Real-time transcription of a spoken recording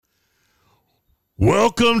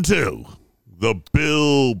Welcome to the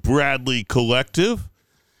Bill Bradley Collective.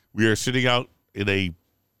 We are sitting out in a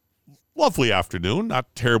lovely afternoon,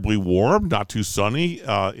 not terribly warm, not too sunny,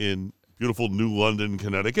 in beautiful New London,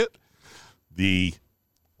 Connecticut. The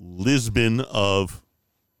Lisbon of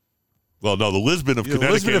Connecticut. The Lisbon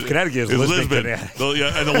of Connecticut is Lisbon, Connecticut.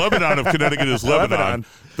 And the Lebanon of Connecticut is Lebanon.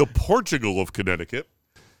 The Portugal of Connecticut.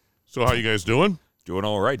 So how you guys doing? Doing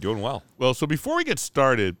all right, doing well. Well, so before we get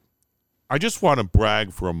started, I just want to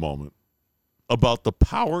brag for a moment about the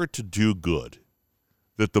power to do good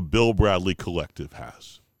that the Bill Bradley Collective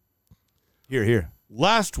has. Here.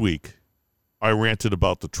 Last week, I ranted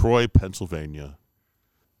about the Troy, Pennsylvania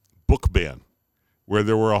book ban, where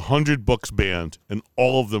there were 100 books banned, and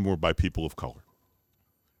all of them were by people of color.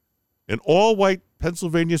 An all-white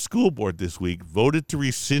Pennsylvania school board this week voted to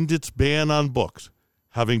rescind its ban on books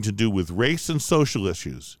having to do with race and social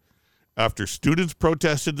issues after students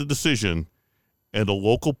protested the decision and a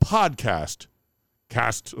local podcast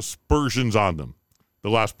cast aspersions on them. The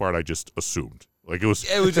last part I just assumed. Like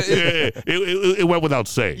it went without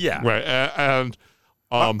saying. Yeah. Right. And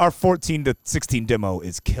our 14 to 16 demo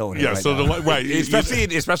is killing it. Yeah, right so now. especially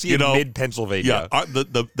in mid Pennsylvania. Yeah,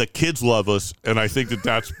 the kids love us, and I think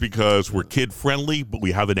that's because we're kid friendly, but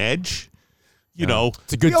we have an edge. You know,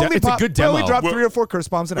 it's a good demo. We only dropped 3 or 4 curse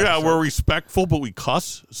bombs an episode. Yeah, we're respectful, but we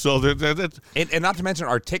cuss. So and not to mention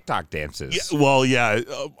our TikTok dances.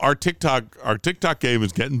 Our TikTok game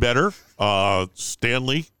is getting better.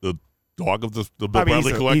 Stanley, the dog of the Bill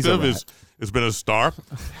Bradley Collective, has been a star.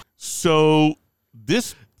 So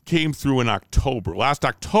this came through in October. Last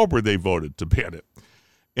October, they voted to ban it.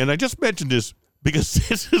 And I just mentioned this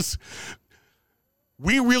because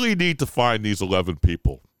we really need to find these 11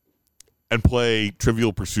 people and play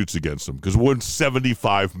Trivial Pursuits against them because we're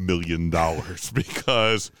 $75 million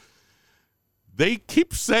because they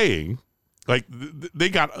keep saying, like,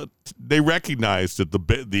 they recognized that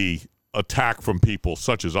the attack from people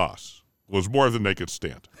such as us was more than they could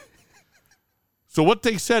stand. So what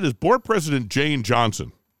they said is board president Jane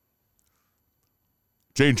Johnson's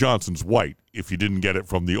white, if you didn't get it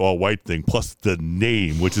from the all-white thing, plus the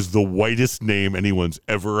name, which is the whitest name anyone's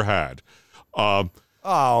ever had.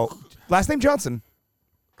 Last name Johnson.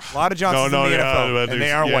 A lot of Johnsons in the NFL, and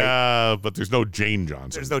they are white. Yeah, but there's no Jane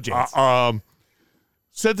Johnson. There's no James.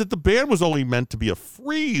 Said that the ban was only meant to be a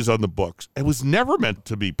freeze on the books. It was never meant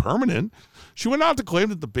to be permanent. She went on to claim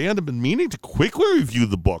that the band had been meaning to quickly review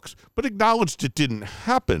the books, but acknowledged it didn't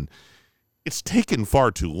happen. It's taken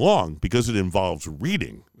far too long because it involves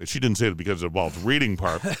reading. She didn't say that because it involves reading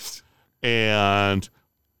part. And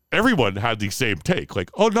everyone had the same take.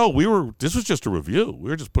 Like, oh, no, this was just a review. We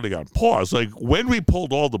were just putting on pause. Like, when we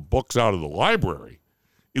pulled all the books out of the library,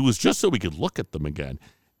 it was just so we could look at them again,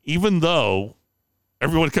 even though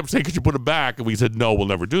everyone kept saying, could you put them back? And we said, no, we'll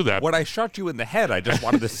never do that. When I shot you in the head, I just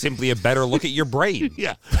wanted to simply a better look at your brain.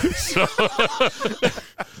 Yeah. So,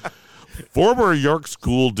 former York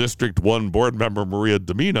School District 1 board member Maria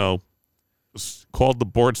Domino called the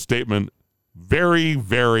board statement very,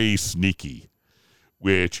 very sneaky,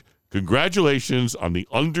 which, congratulations on the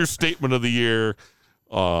understatement of the year,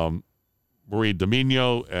 Maria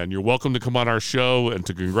Domino, and you're welcome to come on our show and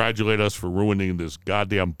to congratulate us for ruining this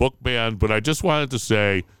goddamn book ban. But I just wanted to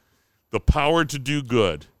say the power to do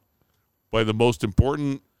good by the most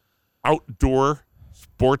important outdoor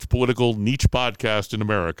sports political niche podcast in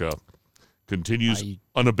America continues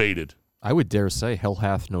unabated. I would dare say hell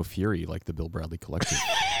hath no fury like the Bill Bradley Collective.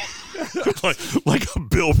 like a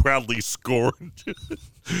Bill Bradley scorned.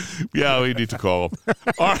 Yeah, we need to call him.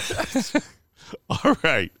 All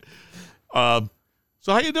right. So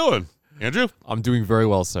how you doing, Andrew? I'm doing very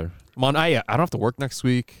well, sir. I don't have to work next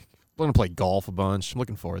week. I'm going to play golf a bunch. I'm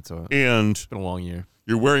looking forward to it. And it's been a long year.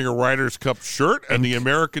 You're wearing a Ryder's Cup shirt, and the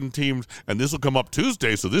American team, and this will come up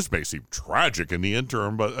Tuesday, so this may seem tragic in the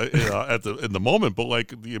interim, but in the moment, but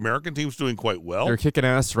like the American team's doing quite well. They're kicking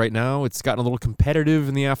ass right now. It's gotten a little competitive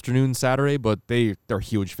in the afternoon Saturday, but they're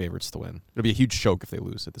huge favorites to win. It'll be a huge choke if they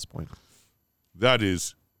lose at this point. That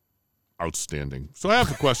is outstanding. So I have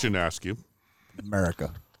a question to ask you.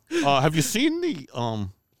 America. Have you seen the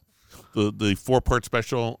 4-part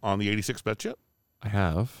special on the 86 bets yet? I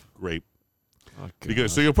have. Great.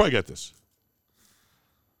 Because so you'll probably get this.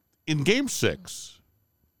 In Game 6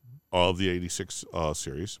 of the 86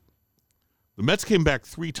 series, the Mets came back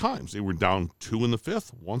 3 times. They were down 2 in the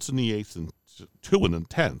 5th, once in the 8th, and 2 in the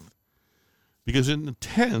 10th. Because in the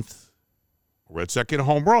 10th, a Red Sox hit a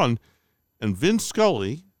home run, and Vin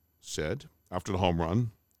Scully said after the home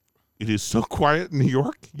run, "It is so quiet in New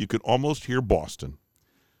York, you could almost hear Boston."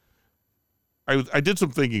 I did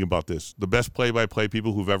some thinking about this. The best play-by-play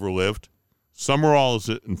people who've ever lived Summerall is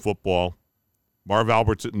it in football. Marv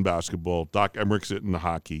Albert's it in basketball. Doc Emmerich's it in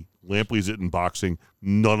hockey. Lampley's it in boxing.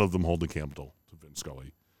 None of them hold a candle to Vin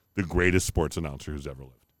Scully, the greatest sports announcer who's ever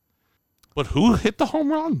lived. But who hit the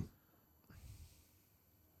home run?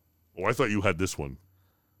 Oh, I thought you had this one.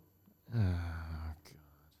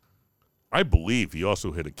 I believe he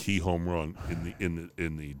also hit a key home run in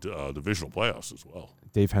the divisional playoffs as well.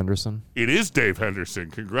 Dave Henderson. It is Dave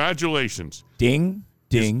Henderson. Congratulations. Ding,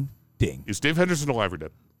 ding, ding. Is Dave Henderson alive or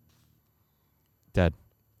dead? Dead.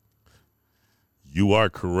 You are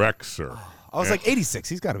correct, sir. I was like 86.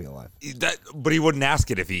 He's got to be alive. But he wouldn't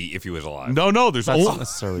ask it if he was alive. No. There's That's only not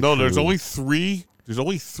necessarily no. true. There's only three. There's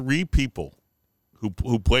only three people who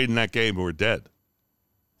played in that game who are dead.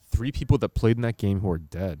 3 people that played in that game who are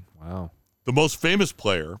dead. Wow. The most famous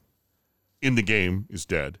player in the game is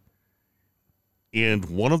dead, and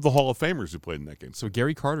one of the Hall of Famers who played in that game. So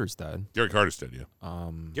Gary Carter's dead. Gary Carter's dead. Yeah.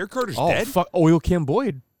 Gary Carter's Oh, dead? fuck. Oil Can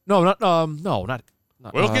Boyd. No, not. Not.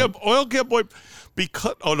 Oil Can Boyd.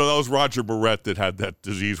 Because that was Roger Barrett that had that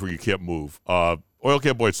disease where you can't move. Oil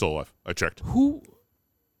Can Boyd's still alive. I checked. Who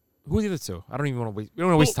are the other two? I don't even want to waste. We don't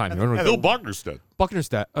want to waste time. Bill Buckner's dead. Buckner's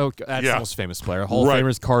dead. Oh, that's Yeah. the most famous player. Hall of Right.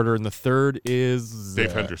 Famers Carter, and the third is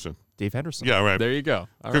Dave Henderson. Dave Henderson. Yeah, right. There you go.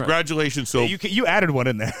 All right. Congratulations. So You added one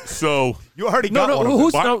in there. so You already No, got one. no. of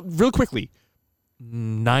Who's them. no? Real quickly.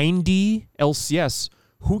 90 LCS.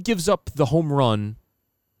 Who gives up the home run?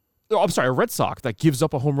 Oh, I'm sorry, a Red Sox that gives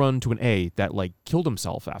up a home run to an A that killed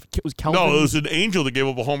himself after. It was Calvin. no, it was an Angel that gave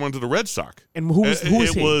up a home run to the Red Sox. And who was it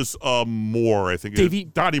he? was Moore, I think.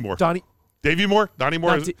 Donnie Moore. Davey Moore? Donnie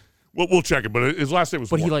Moore? Not We'll check it, but his last name was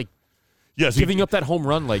But Moore. he yes, giving up that home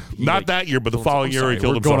run not that year, but the following year he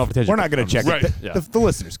killed We're going himself. off a tangent. We're not going to check Right. it. Yeah. The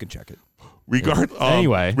listeners can check it.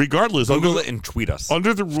 Anyway. Regardless, Google it and tweet us.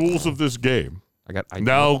 under the rules of this game,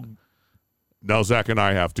 now Zach and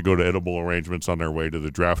I have to go to Edible Arrangements on our way to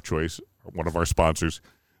the Draft Choice, one of our sponsors.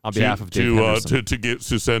 On behalf of Dave Henderson.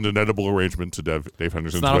 to send an edible arrangement to Dave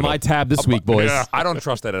Henderson. It's not on my tab this week, boys. Yeah. I don't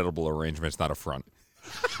trust that edible arrangement. It's not a front.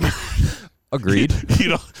 Agreed.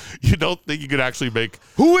 You don't think you could actually make?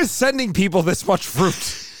 Who is sending people this much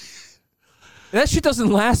fruit? That shit doesn't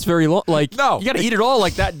last very long. Like, No. you got to eat it all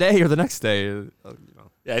like that day or the next day.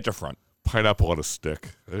 Yeah, it's a front. Pineapple on a stick.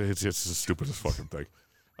 It's the stupidest fucking thing.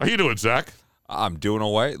 How you doing, Zach? I'm doing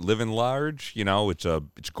all right, living large. You know, it's a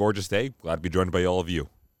gorgeous day. Glad to be joined by all of you.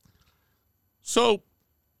 So,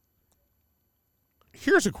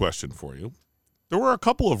 here's a question for you. There were a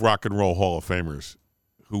couple of Rock and Roll Hall of Famers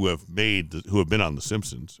who have been on The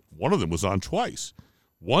Simpsons. One of them was on twice.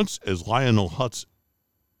 Once as Lionel Hutz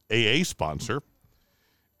AA sponsor,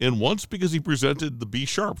 and once because he presented the B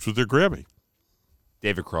Sharps with their Grammy.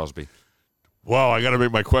 David Crosby. Wow, I got to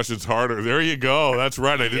make my questions harder. There you go. That's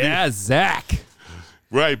right. I didn't Yeah, Zach.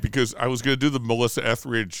 right, because I was going to do the Melissa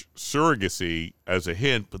Etheridge surrogacy as a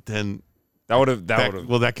hint, but then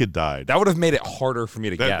that kid died. That would have made it harder for me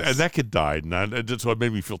to guess. And that kid died, and so it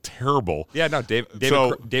made me feel terrible. Yeah, no,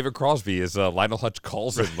 David Crosby is Lionel Hutch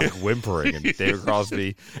calls him like whimpering, and David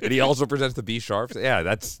Crosby, and he also presents the B Sharps. Yeah,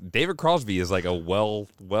 that's David Crosby is like a well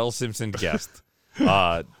Simpson guest.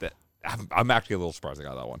 I'm actually a little surprised I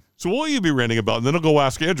got that one. So what will you be ranting about? And then I'll go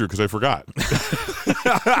ask Andrew because I forgot.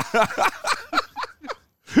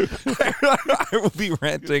 I will be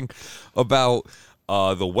ranting about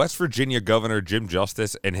the West Virginia governor, Jim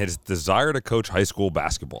Justice, and his desire to coach high school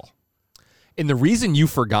basketball. And the reason you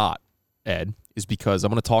forgot, Ed, is because I'm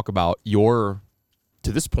going to talk about your,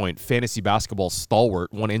 to this point, fantasy basketball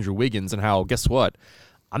stalwart, one Andrew Wiggins, and how, guess what?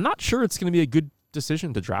 I'm not sure it's going to be a good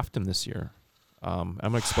decision to draft him this year. I'm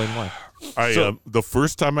going to explain why. The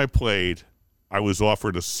first time I played, I was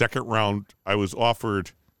offered a second round. I was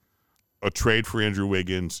offered a trade for Andrew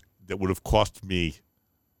Wiggins that would have cost me,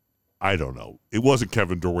 I don't know. It wasn't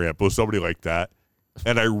Kevin Durant, but it was somebody like that.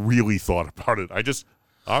 And I really thought about it.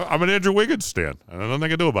 I'm an Andrew Wiggins stan. I don't know nothing I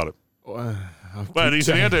can do about it. But he's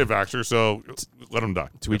an anti-vaxxer, so let him die.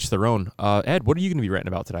 To each their own. Ed, what are you going to be ranting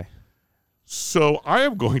about today? So I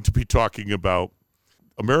am going to be talking about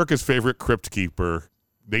America's favorite crypt keeper,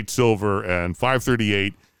 Nate Silver, and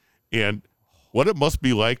 538, and what it must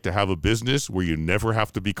be like to have a business where you never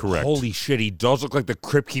have to be correct. Holy shit, he does look like the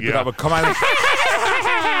crypt keeper that would come out.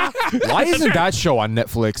 Why isn't that show on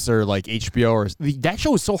Netflix or like HBO? Or that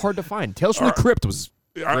show is so hard to find. Tales from the Crypt was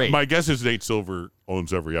great. My guess is Nate Silver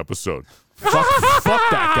owns every episode. fuck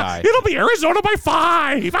that guy. It'll be Arizona by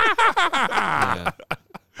 5. Yeah.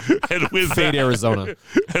 And with Fade that, Arizona.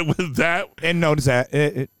 And with that, And notice that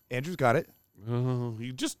Andrew's got it.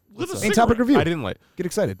 he just lit a Main cigarette. topic review. I didn't like. Get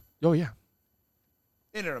excited. Oh yeah.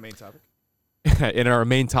 In our main topic. In our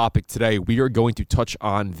main topic today, we are going to touch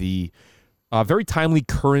on the very timely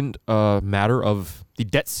current matter of the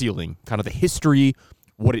debt ceiling, kind of the history,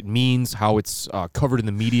 what it means, how it's covered in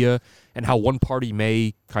the media, and how one party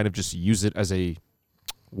may kind of just use it as a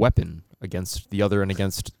weapon against the other and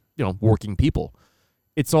against, working people.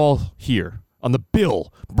 It's all here on the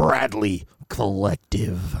Bill Bradley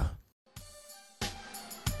Collective.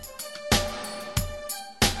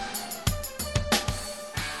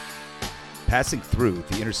 Passing through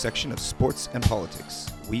the intersection of sports and politics,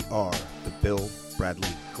 we are the Bill Bradley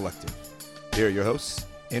Collective. Here are your hosts,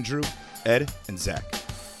 Andrew, Ed, and Zach.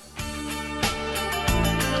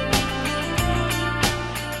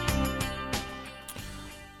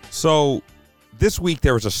 So this week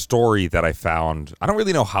there was a story that I found. I don't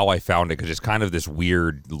really know how I found it because it's kind of this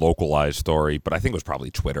weird localized story, but I think it was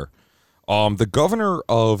probably Twitter. The governor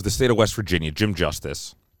of the state of West Virginia, Jim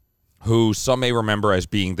Justice, who some may remember as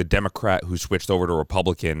being the Democrat who switched over to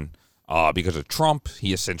Republican because of Trump. He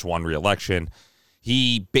has since won re-election.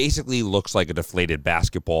 He basically looks like a deflated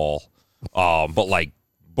basketball, but like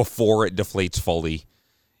before it deflates fully.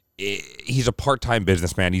 He's a part-time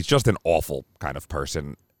businessman. He's just an awful kind of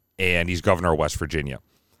person, and he's governor of West Virginia.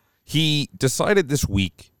 He decided this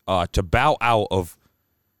week to bow out of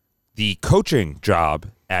the coaching job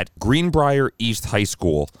at Greenbrier East High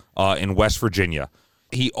School in West Virginia.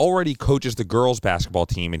 He already coaches the girls' basketball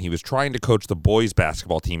team, and he was trying to coach the boys'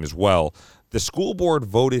 basketball team as well. The school board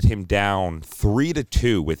voted him down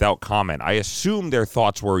 3-2 without comment. I assume their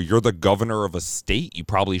thoughts were, you're the governor of a state. You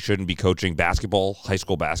probably shouldn't be coaching basketball, high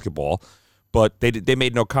school basketball. But they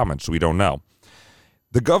made no comments, so we don't know.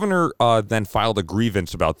 The governor then filed a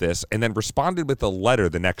grievance about this and then responded with a letter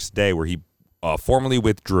the next day where he formally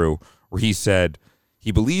withdrew, where he said,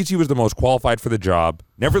 he believes he was the most qualified for the job.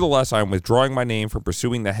 Nevertheless, I am withdrawing my name from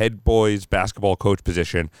pursuing the head boys basketball coach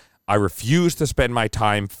position. I refuse to spend my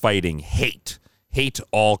time fighting hate. Hate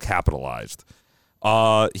all capitalized.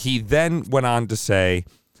 He then went on to say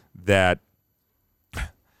that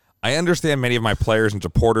I understand many of my players and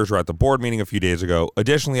supporters were at the board meeting a few days ago.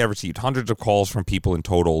 Additionally, I've received hundreds of calls from people in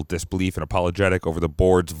total disbelief and apologetic over the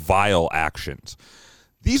board's vile actions.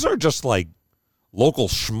 These are just like local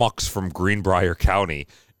schmucks from Greenbrier County,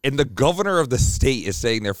 and the governor of the state is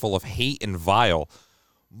saying they're full of hate and vile.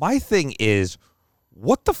 My thing is,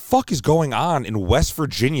 what the fuck is going on in West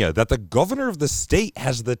Virginia that the governor of the state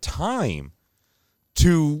has the time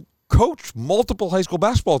to coach multiple high school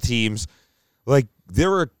basketball teams? Like,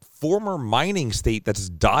 they're a former mining state that's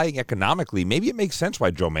dying economically. Maybe it makes sense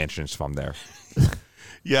why Joe Manchin's from there.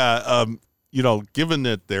 Yeah, given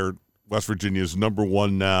that they're West Virginia is number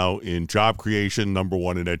one now in job creation, number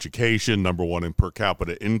one in education, number one in per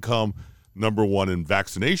capita income, number one in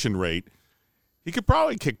vaccination rate. He could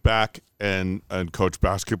probably kick back and coach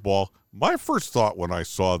basketball. My first thought when I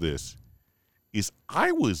saw this is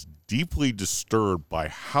I was deeply disturbed by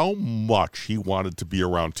how much he wanted to be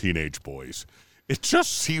around teenage boys. It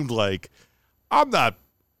just seemed like I'm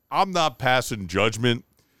not passing judgment,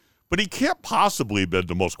 but he can't possibly have been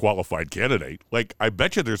the most qualified candidate. Like, I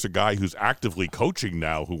bet you there's a guy who's actively coaching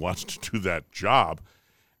now who wants to do that job.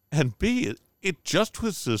 And B, it just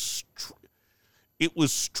was it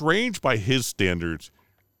was strange by his standards.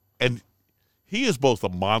 And he is both a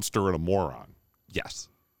monster and a moron. Yes.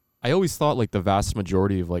 I always thought like the vast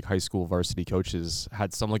majority of like high school varsity coaches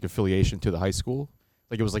had some like affiliation to the high school.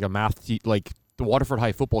 Like it was like a math, like the Waterford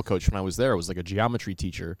High football coach when I was there was like a geometry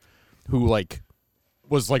teacher who like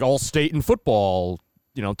was like all state in football,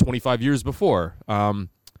 25 years before. The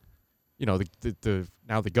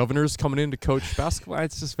now the governor's coming in to coach basketball.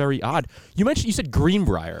 It's just very odd. You said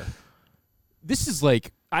Greenbrier. This is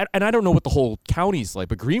like, I don't know what the whole county's like,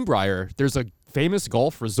 but Greenbrier, there's a famous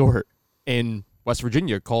golf resort in West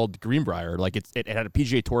Virginia called Greenbrier. Like it had a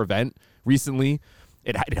PGA Tour event recently.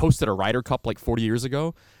 It hosted a Ryder Cup like 40 years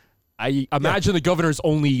ago. I imagine the governor's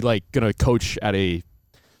only like gonna coach at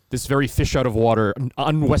this very fish out of water,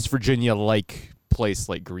 West Virginia like place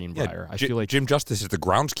like Greenbrier. Yeah, I feel like Jim Justice is the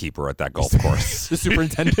groundskeeper at that golf course. The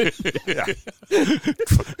superintendent.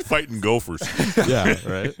 Fighting gophers. Yeah,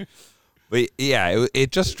 right. But yeah,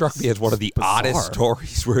 it just struck me as one of the oddest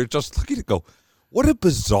stories where it's just looking to go, what a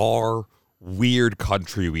bizarre, weird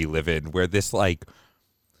country we live in where this like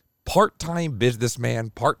part-time businessman,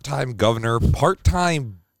 part-time governor,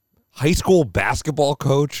 part-time high school basketball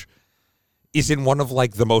coach is in one of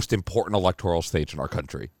like the most important electoral states in our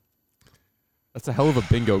country. That's a hell of a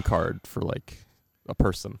bingo card for like a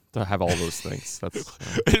person to have all those things. That's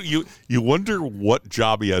you wonder what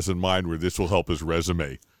job he has in mind where this will help his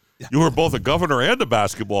resume. You were both a governor and a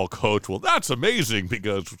basketball coach. Well, that's amazing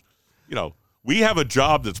because, we have a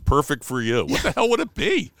job that's perfect for you. What the hell would it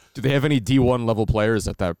be? Do they have any D1 level players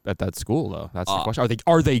at that school though? That's the question.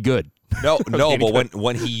 Are they good? No, but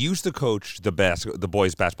when he used to coach the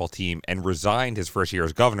boys basketball team and resigned his first year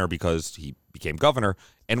as governor because he became governor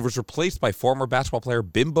and was replaced by former basketball player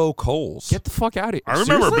Bimbo Coles. Get the fuck out of here. I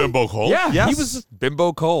remember Seriously? Bimbo Coles. Yeah, Yes, he was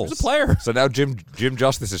Bimbo Coles. a player. So now Jim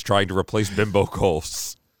Justice is trying to replace Bimbo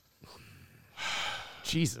Coles.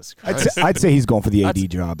 Jesus Christ. I'd say he's going for the AD That's-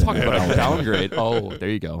 job. Talking about a downgrade. Oh, there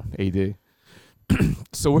you go, AD.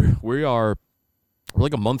 So we're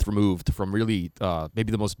like a month removed from really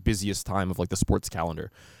maybe the most busiest time of like the sports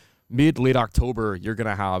calendar. Late October, you're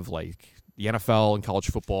gonna have like the NFL and college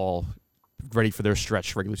football ready for their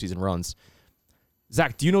stretch regular season runs.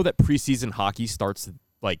 Zach, do you know that preseason hockey starts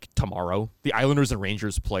like tomorrow? The Islanders and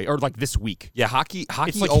Rangers play, or like this week. Yeah, hockey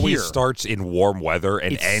like always here. starts in warm weather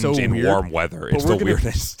and It's ends so in weird. warm weather. It's But the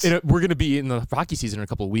weirdest. We're gonna be in the hockey season in a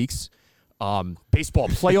couple of weeks. Baseball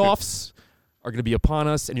playoffs are going to be upon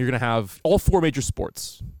us, and you're going to have all four major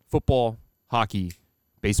sports: football, hockey,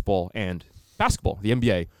 baseball, and basketball, the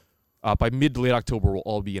NBA. By mid to late October, will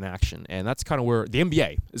all be in action, and that's kind of where the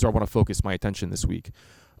NBA is where I want to focus my attention this week.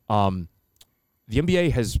 The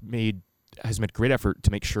NBA has made great effort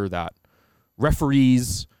to make sure that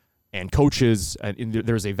referees and coaches, and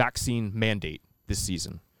there's a vaccine mandate this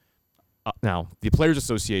season. Now, the Players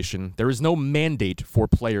Association, there is no mandate for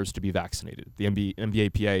players to be vaccinated. The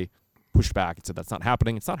NBAPA pushed back and said that's not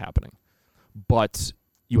happening. It's not happening. But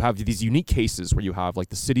you have these unique cases where you have like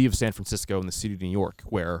the city of San Francisco and the city of New York,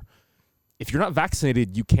 where if you're not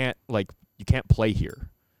vaccinated, you can't play here.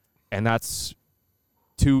 And that's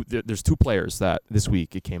there's two players that this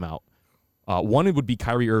week it came out. One, it would be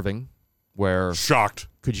Kyrie Irving, where Shocked.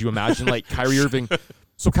 could you imagine like Kyrie Irving?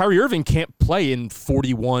 So Kyrie Irving can't play in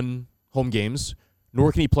 41 home games,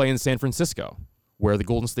 nor can he play in San Francisco, where the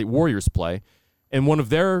Golden State Warriors play. And one of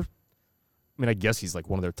their, I guess he's like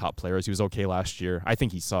one of their top players. He was okay last year. I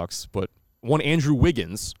think he sucks. But one Andrew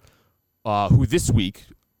Wiggins, who this week,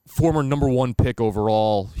 former number 1 pick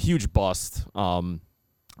overall, huge bust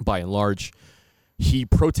by and large. He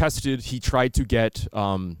protested. He tried to get,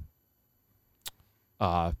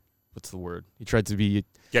 what's the word? He tried to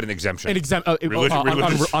Get an exemption. A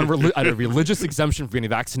religious exemption for getting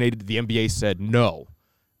vaccinated. The NBA said no.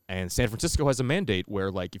 And San Francisco has a mandate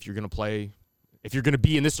where, like, if you're going to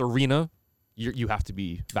be in this arena, you have to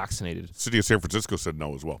be vaccinated. City of San Francisco said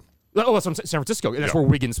no as well. Oh, that's San Francisco. That's where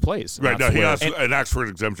Wiggins plays. Right. No, he asked for an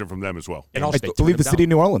exemption from them as well. And also, I believe the city of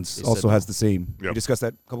New Orleans They also said has the same. Yep. We discussed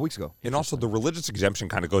that a couple weeks ago. and also the religious exemption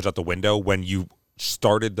kind of goes out the window when you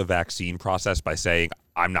started the vaccine process by saying,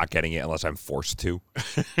 I'm not getting it unless I'm forced to.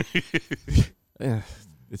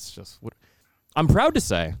 It's just what I'm proud to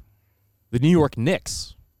say. The New York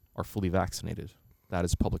Knicks are fully vaccinated. That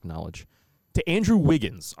is public knowledge. To Andrew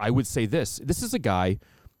Wiggins, I would say this. This is a guy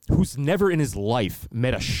who's never in his life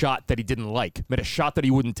met a shot that he didn't like, met a shot that he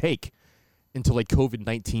wouldn't take until a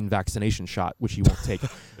COVID-19 vaccination shot, which he won't take.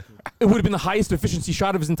 It would have been the highest efficiency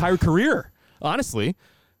shot of his entire career. Honestly,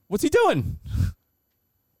 what's he doing?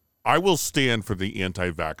 I will stand for the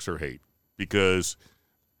anti-vaxxer hate because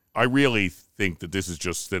I really think that this is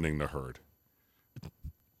just thinning the herd.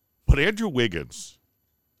 But Andrew Wiggins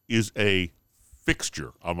is a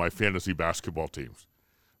fixture on my fantasy basketball teams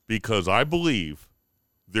because I believe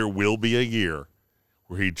there will be a year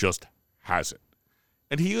where he just has it.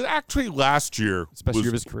 And he actually last year It's the best year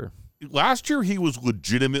of his career. Last year he was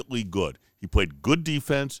legitimately good. He played good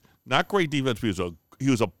defense, not great defense, but he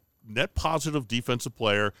was a net positive defensive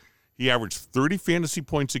player. He averaged 30 fantasy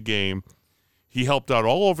points a game. He helped out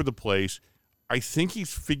all over the place. I think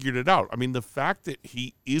he's figured it out. I mean, the fact that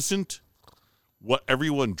he isn't what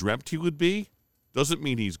everyone dreamt he would be doesn't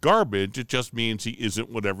mean he's garbage. It just means he isn't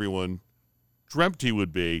what everyone dreamt he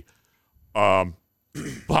would be.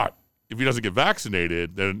 But if he doesn't get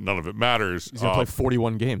vaccinated, then none of it matters. He's going to play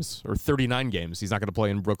 41 games or 39 games. He's not going to play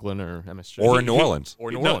in Brooklyn or MSG. Or in New Orleans.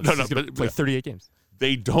 Or New No, Orleans. no, He's going to but- play 38 games.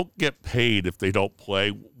 They don't get paid if they don't play.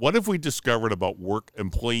 What if we discovered about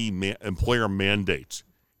employer mandates?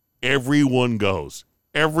 Everyone goes.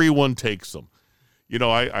 Everyone takes them. You know,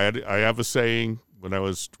 I have a saying when I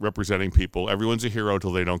was representing people, everyone's a hero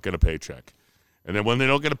till they don't get a paycheck. And then when they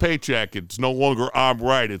don't get a paycheck, it's no longer I'm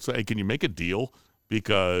right. It's, hey, can you make a deal?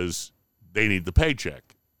 Because they need the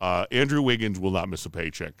paycheck. Andrew Wiggins will not miss a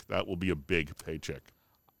paycheck. That will be a big paycheck.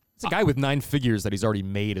 It's a guy with 9 figures that he's already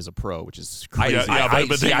made as a pro, which is crazy.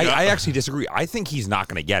 I actually disagree. I think he's not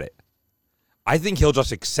going to get it. I think he'll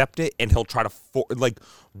just accept it and he'll try to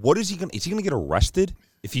what is he going to? Is he going to get arrested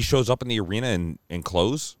if he shows up in the arena in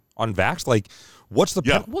clothes on vax? Like, what's the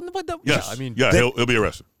Yeah. pen- Well, but Yes. yeah, I mean, he'll be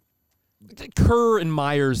arrested. Kerr and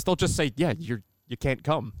Myers, they'll just say, "Yeah, you can't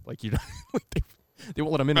come." Like you, like they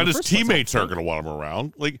won't let him in. And in his teammates aren't going to want him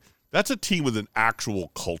around. Like that's a team with an actual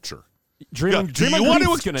culture. Draymond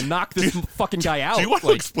Green's going to knock this fucking guy out. Do you want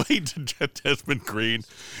to explain to Desmond Green?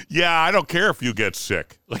 Yeah, I don't care if you get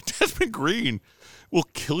sick. Like Desmond Green will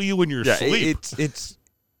kill you in your sleep.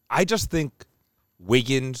 I just think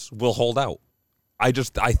Wiggins will hold out. I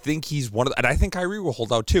think he's one of and I think Kyrie will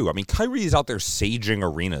hold out too. I mean, Kyrie is out there saging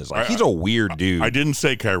arenas. Like he's a weird dude. I didn't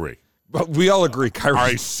say Kyrie. But we all agree Kyrie.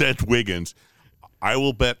 I said Wiggins. I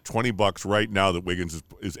will bet $20 right now that Wiggins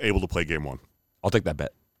is able to play game 1. I'll take that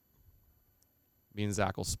bet. Me and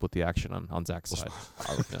Zach will split the action on Zach's side.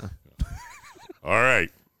 Yeah. All right.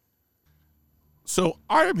 So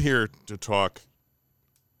I am here to talk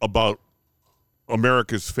about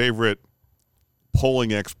America's favorite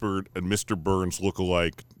polling expert and Mr. Burns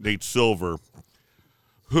lookalike, Nate Silver,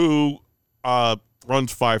 who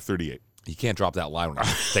runs 538. You can't drop that line when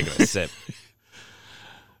I'm taking a sip.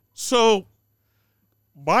 So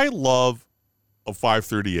my love of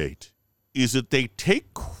 538 is that they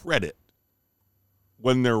take credit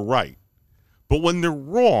when they're right. But when they're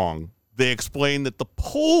wrong, they explain that the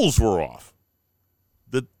polls were off,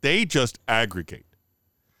 that they just aggregate,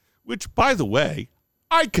 which, by the way,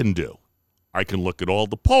 I can do. I can look at all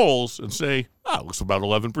the polls and say, it looks about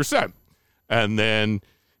 11%. And then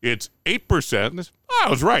it's 8%. I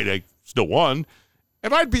was right. I still won.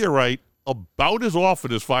 And I'd be right about as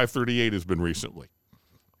often as 538 has been recently.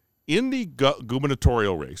 In the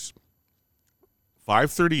gubernatorial race,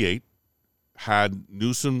 538 had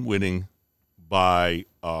Newsom winning by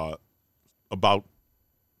about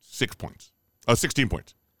 16 points.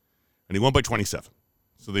 And he won by 27.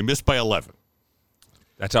 So they missed by 11.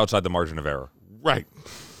 That's outside the margin of error. Right.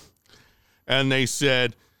 And they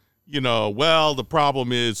said, the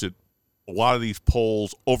problem is that a lot of these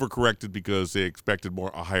polls overcorrected because they expected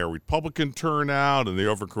a higher Republican turnout, and they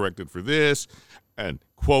overcorrected for this. And,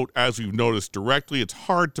 quote, as we've noticed directly, it's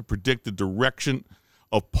hard to predict the direction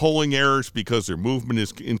of polling errors because their movement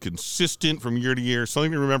is inconsistent from year to year.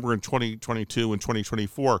 Something to remember in 2022 and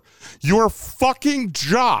 2024. Your fucking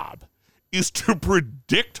job is to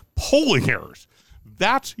predict polling errors.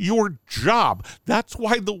 That's your job. That's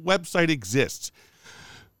why the website exists.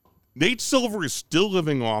 Nate Silver is still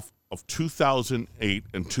living off of 2008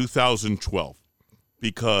 and 2012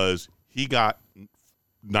 because he got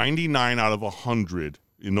 99 out of 100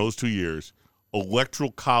 in those 2 years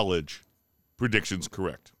electoral college predictions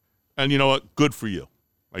correct. And you know what? Good for you.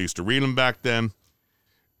 I used to read them back then.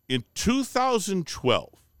 In 2012,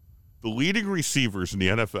 the leading receivers in the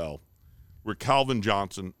NFL were Calvin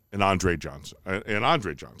Johnson and Andre Johnson.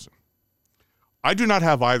 I do not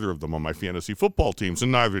have either of them on my fantasy football teams,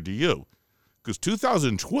 and neither do you, because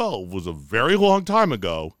 2012 was a very long time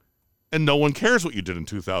ago, and no one cares what you did in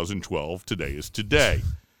 2012. Today is today.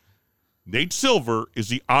 Nate Silver is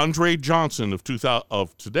the Andre Johnson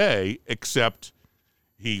of today, except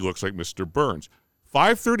he looks like Mr. Burns.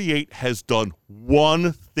 538 has done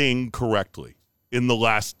one thing correctly in the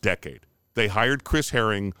last decade. They hired Chris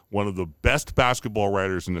Herring, one of the best basketball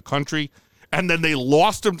writers in the country, and then they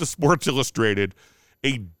lost him to Sports Illustrated,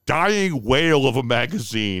 a dying whale of a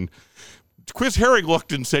magazine. Chris Herring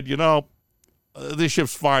looked and said, this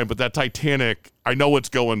ship's fine, but that Titanic, I know it's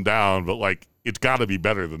going down, but, it's got to be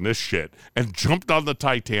better than this shit, and jumped on the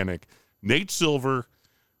Titanic. Nate Silver,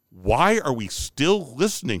 why are we still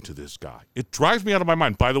listening to this guy? It drives me out of my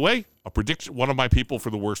mind. By the way, a prediction, one of my people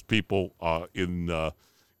for the worst people in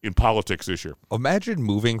politics this year. Imagine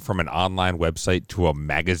moving from an online website to a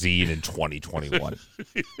magazine in 2021.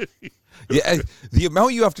 Yeah, the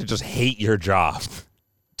amount you have to just hate your job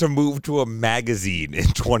to move to a magazine in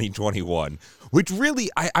 2021, which really,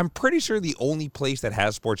 I'm pretty sure the only place that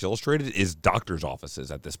has Sports Illustrated is doctors' offices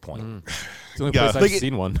at this point. It's the only place I've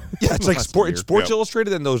seen one. Yeah, it's like Sports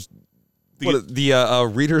Illustrated and those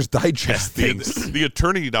Reader's Digest things. The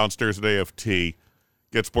attorney downstairs at AFT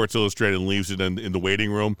gets Sports Illustrated and leaves it in the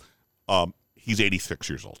waiting room. He's 86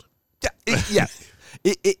 years old. Yeah.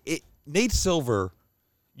 Nate Silver,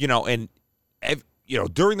 during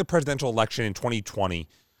the presidential election in 2020,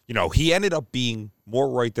 he ended up being more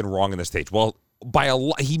right than wrong in the states. Well,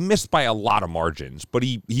 he missed by a lot of margins, but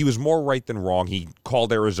he was more right than wrong. He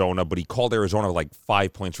called Arizona, but he called Arizona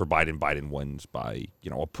 5 points for Biden. Biden wins by,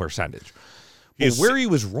 a percentage. But where he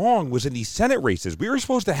was wrong was in these Senate races. We were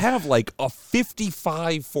supposed to have a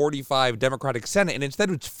 55-45 Democratic Senate, and instead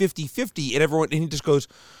it's 50-50, and he just goes,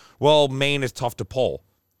 well, Maine is tough to poll.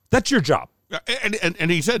 That's your job.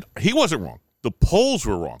 And he said he wasn't wrong. The polls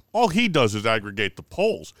were wrong. All he does is aggregate the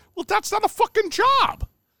polls. Well, that's not a fucking job.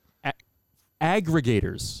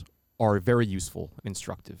 Aggregators are very useful and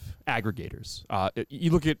instructive aggregators.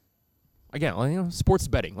 You look at, again, sports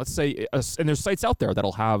betting. Let's say, and there's sites out there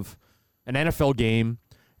that'll have an NFL game,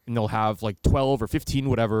 and they'll have like 12 or 15,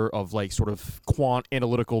 whatever, of like sort of quant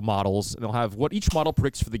analytical models, and they'll have what each model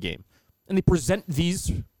predicts for the game. And they present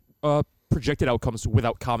these projected outcomes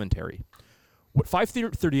without commentary. What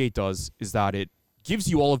 538 does is that it gives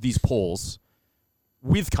you all of these polls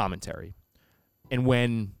with commentary. And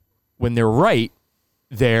when they're right,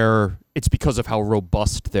 it's because of how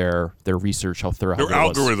robust their research, how thorough their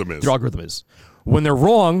algorithm is. Their algorithm is. When they're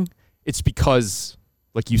wrong, it's because,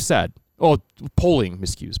 like you said, polling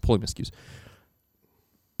miscues.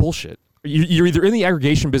 Bullshit. You're either in the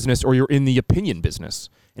aggregation business or you're in the opinion business.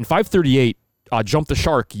 And 538 jumped the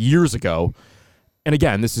shark years ago. And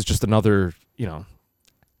again, this is just another,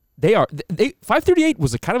 538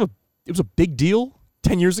 was it was a big deal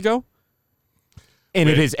 10 years ago. And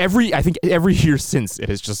it is every year since it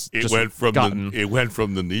has went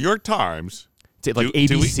from the New York Times to like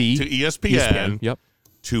ABC to ESPN, yep,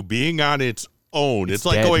 to being on its own. It's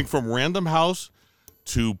like dead. going from Random House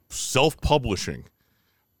to self-publishing.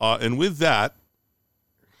 And with that,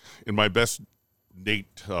 in my best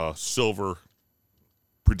Nate Silver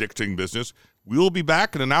predicting business, we will be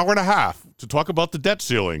back in an hour and a half to talk about the debt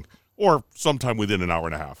ceiling, or sometime within an hour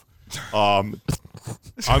and a half.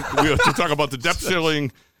 We have to talk about the debt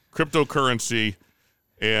ceiling, cryptocurrency,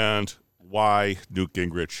 and why Newt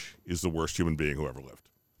Gingrich is the worst human being who ever lived.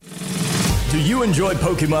 Do you enjoy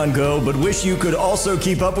Pokemon Go but wish you could also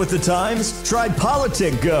keep up with the times? Try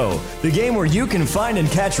Politic Go, the game where you can find and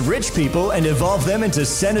catch rich people and evolve them into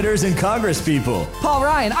senators and congresspeople. Paul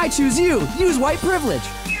Ryan, I choose you. Use white privilege.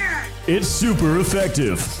 It's super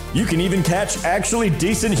effective. You can even catch actually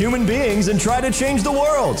decent human beings and try to change the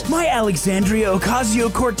world. My Alexandria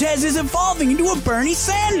Ocasio-Cortez is evolving into a Bernie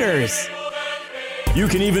Sanders. You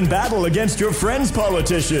can even battle against your friends'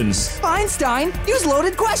 politicians. Einstein, use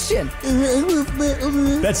loaded question.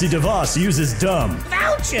 Betsy DeVos uses dumb.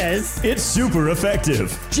 Vouchers. It's super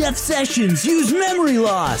effective. Jeff Sessions, use memory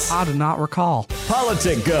loss. I do not recall.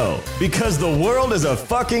 Politic Go, because the world is a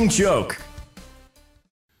fucking joke.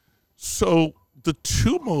 So the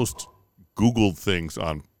two most Googled things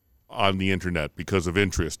on the internet because of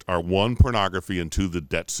interest are, one, pornography, and two, the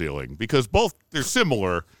debt ceiling, because both, they're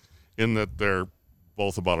similar in that they're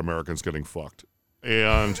both about Americans getting fucked.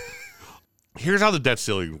 And here's how the debt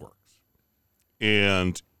ceiling works.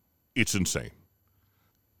 And it's insane.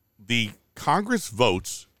 The Congress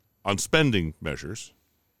votes on spending measures,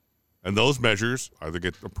 and those measures either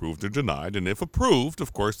get approved or denied. And if approved,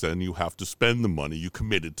 of course, then you have to spend the money you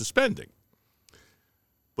committed to spending.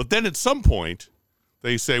 But then at some point,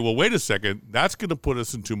 they say, well, wait a second, that's going to put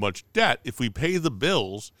us in too much debt if we pay the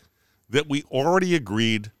bills that we already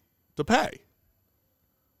agreed to pay.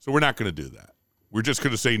 So we're not going to do that. We're just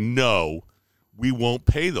going to say, no, we won't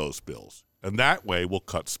pay those bills. And that way we'll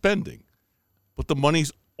cut spending. But the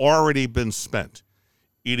money's already been spent.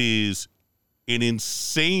 It is an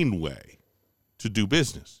insane way to do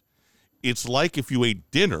business. It's like if you ate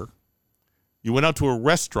dinner, you went out to a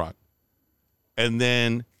restaurant, and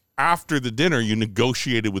then after the dinner, you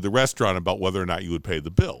negotiated with the restaurant about whether or not you would pay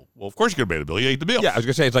the bill. Well, of course you're going to pay the bill. You ate the bill. Yeah, I was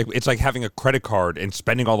going to say, it's like having a credit card and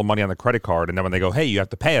spending all the money on the credit card, and then when they go, hey, you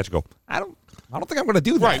have to pay, I just go, I don't think I'm going to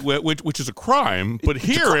do that. Right, which is a crime, but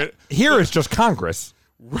here it's just Congress.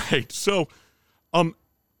 Right. So,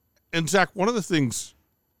 and Zach, one of the things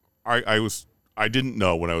I didn't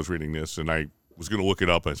know when I was reading this, and I was going to look it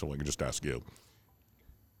up, and I said, well, I can just ask you.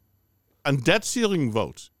 On debt ceiling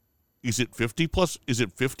votes, is it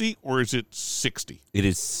 50 or is it 60? It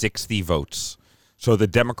is 60 votes. So the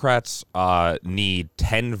Democrats need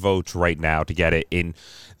 10 votes right now to get it in.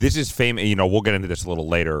 This is famous. We'll get into this a little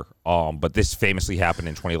later, but this famously happened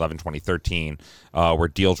in 2011, 2013, where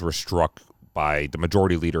deals were struck by the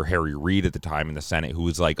majority leader, Harry Reid, at the time in the Senate, who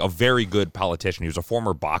was like a very good politician. He was a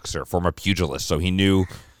former boxer, former pugilist, so he knew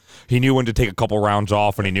when to take a couple rounds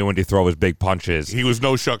off, and he knew when to throw his big punches. He was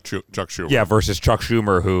no Chuck Schumer. Yeah, versus Chuck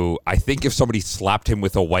Schumer, who I think if somebody slapped him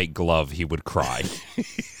with a white glove, he would cry.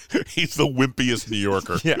 He's the wimpiest New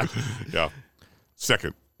Yorker. Yeah. Yeah.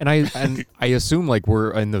 Second. And I assume like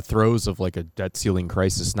we're in the throes of like a debt ceiling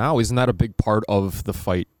crisis now. Isn't that a big part of the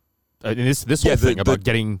fight? And this whole thing about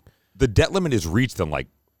getting the debt limit is reached in like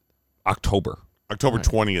October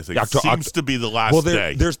 20th. It seems to be the last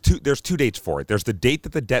day. There's two dates for it. There's the date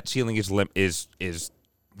that the debt ceiling is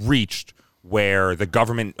reached, where the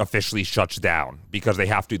government officially shuts down because they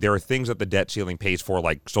have to. There are things that the debt ceiling pays for,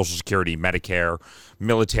 like Social Security, Medicare,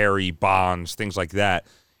 military, bonds, things like that.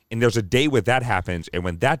 And there's a day where that happens, and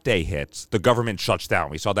when that day hits, the government shuts down.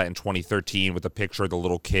 We saw that in 2013 with the picture of the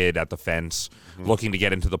little kid at the fence looking to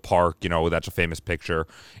get into the park. That's a famous picture.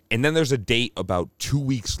 And then there's a date about 2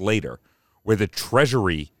 weeks later where the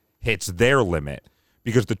Treasury hits their limit,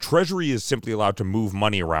 because the Treasury is simply allowed to move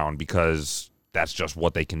money around because that's just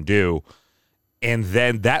what they can do. And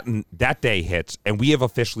then that day hits, and we have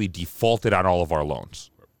officially defaulted on all of our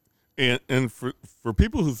loans. And for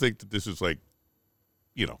people who think that this is like,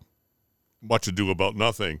 much ado about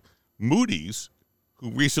nothing, Moody's,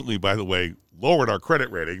 who recently, by the way, lowered our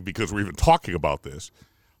credit rating because we're even talking about this,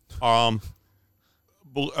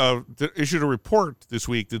 issued a report this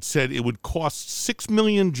week that said it would cost 6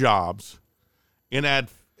 million jobs and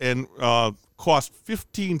cost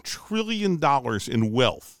 $15 trillion in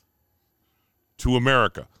wealth to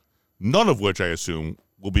America, none of which I assume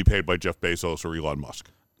will be paid by Jeff Bezos or Elon Musk.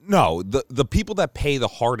 No, the people that pay the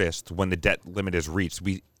hardest when the debt limit is reached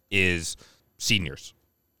is seniors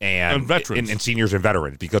and veterans and seniors and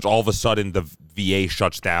veterans, because all of a sudden the VA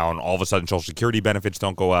shuts down, all of a sudden Social Security benefits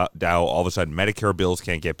don't go out, all of a sudden Medicare bills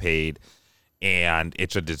can't get paid, and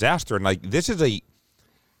it's a disaster. And this is this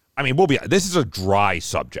is a dry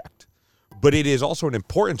subject, but it is also an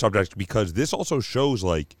important subject because this also shows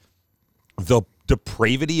the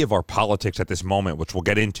depravity of our politics at this moment, which we'll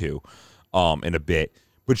get into in a bit.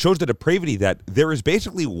 But shows the depravity that there is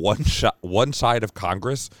basically one side of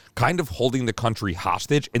Congress kind of holding the country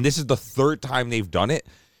hostage, and this is the third time they've done it.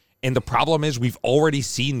 And the problem is we've already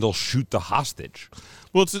seen they'll shoot the hostage.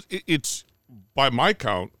 Well, it's by my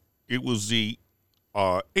count, it was the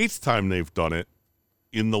 8th time they've done it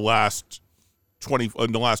in the last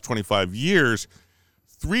 25 years.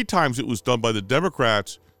 3 times it was done by the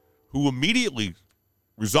Democrats, who immediately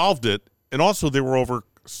resolved it, and also they were over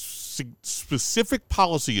specific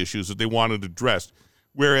policy issues that they wanted addressed,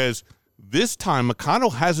 whereas this time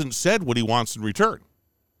McConnell hasn't said what he wants in return,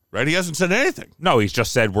 right? He hasn't said anything. No, he's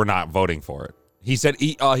just said we're not voting for it. He said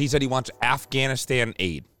he wants Afghanistan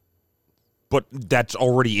aid, but that's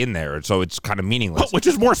already in there, so it's kind of meaningless. Which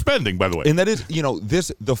is more spending, by the way. And that is,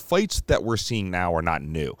 the fights that we're seeing now are not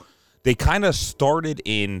new. They kind of started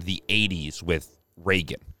in the 80s with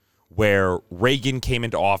Reagan, where Reagan came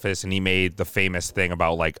into office and he made the famous thing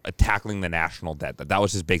about tackling the national debt. That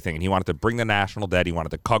was his big thing. And he wanted to bring the national debt. He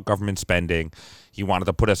wanted to cut government spending. He wanted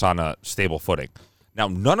to put us on a stable footing. Now,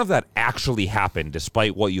 none of that actually happened,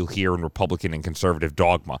 despite what you'll hear in Republican and conservative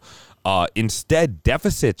dogma. Instead,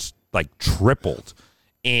 deficits tripled,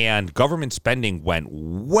 and government spending went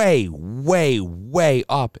way, way, way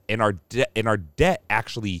up. And our debt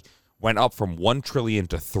actually went up from $1 trillion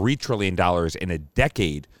to $3 trillion in a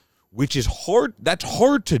decade, which is hard. That's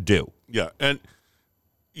hard to do. Yeah. And,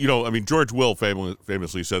 George Will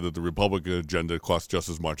famously said that the Republican agenda cost just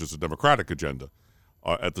as much as the Democratic agenda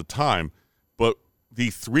at the time. But the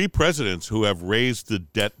 3 presidents who have raised the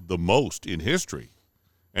debt the most in history,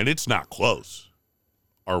 and it's not close,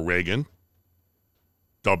 are Reagan,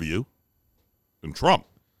 W, and Trump.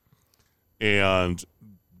 And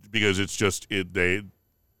because it's just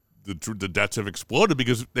the debts have exploded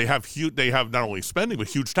because they have not only spending but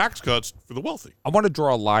huge tax cuts for the wealthy. I want to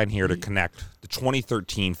draw a line here to connect the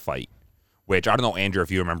 2013 fight, which I don't know, Andrew,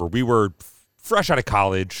 if you remember. We were fresh out of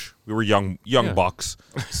college. We were young bucks.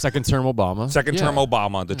 Second term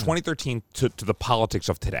Obama. The 2013 to the politics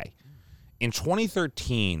of today. In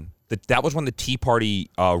 2013, that was when the Tea Party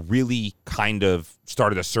really kind of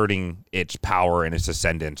started asserting its power and its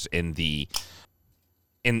ascendance in the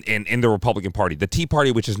Republican Party. The Tea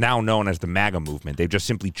Party, which is now known as the MAGA movement, they've just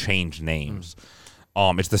simply changed names.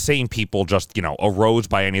 It's the same people, just, arose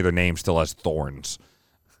by any other name, still has thorns.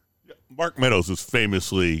 Mark Meadows is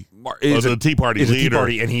famously a Tea Party leader.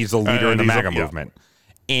 And he's the leader in the MAGA movement.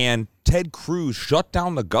 And Ted Cruz shut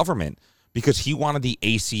down the government because he wanted the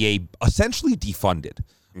ACA essentially defunded.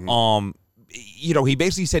 Mm-hmm. He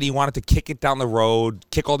basically said he wanted to kick it down the road,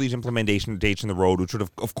 kick all these implementation dates in the road, which would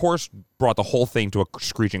have, of course, brought the whole thing to a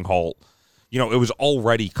screeching halt. It was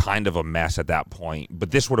already kind of a mess at that point,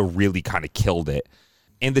 but this would have really kind of killed it.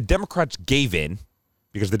 And the Democrats gave in,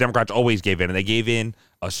 because the Democrats always gave in, and they gave in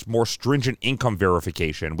a more stringent income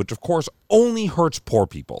verification, which, of course, only hurts poor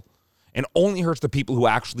people and only hurts the people who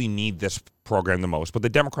actually need this program the most. But the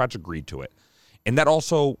Democrats agreed to it. And that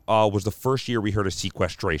also was the first year we heard of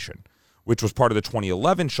sequestration, which was part of the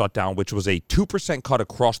 2011 shutdown, which was a 2% cut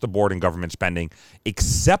across the board in government spending,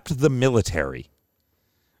 except the military.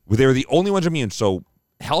 They were the only ones immune. So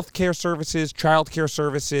healthcare services, childcare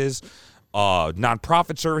services,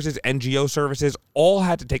 nonprofit services, NGO services, all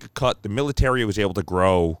had to take a cut. The military was able to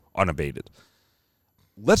grow unabated.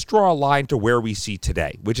 let's draw a line to where we see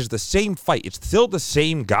today, which is the same fight. It's still the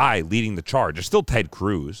same guy leading the charge. It's still Ted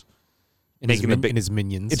Cruz. And his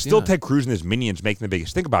minions. It's still Ted Cruz and his minions making the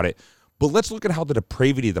biggest. Think about it. But let's look at how the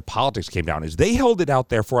depravity of the politics came down. Is they held it out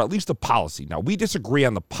there for at least the policy. Now, we disagree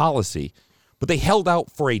on the policy, but they held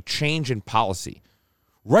out for a change in policy.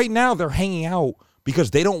 Right now, they're hanging out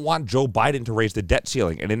because they don't want Joe Biden to raise the debt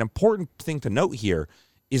ceiling. And an important thing to note here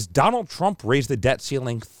is Donald Trump raised the debt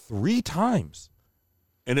ceiling 3 times.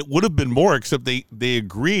 And it would have been more, except they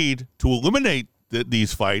agreed to eliminate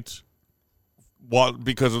these fights primarily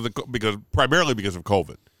because of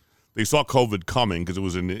COVID. They saw COVID coming because it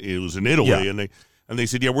was in Italy, and they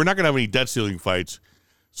said, we're not going to have any debt ceiling fights.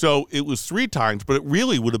 So it was 3 times, but it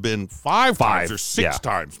really would have been 5 times or 6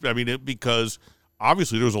 times. I mean, because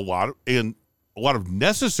obviously there was a lot of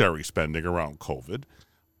necessary spending around COVID.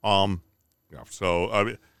 So I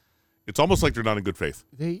mean, it's almost like they're not in good faith.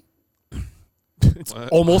 It's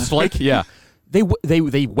almost like they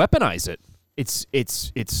weaponize it. It's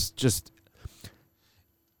just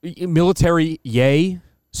military, yay.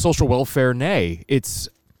 Social welfare, nay. It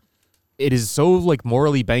is so like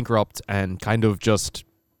morally bankrupt and kind of just.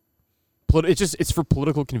 It's for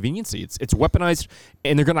political conveniency. It's weaponized,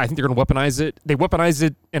 and I think they're gonna weaponize it. They weaponized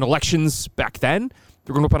it in elections back then.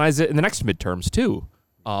 They're gonna weaponize it in the next midterms too.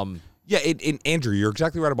 Andrew, you're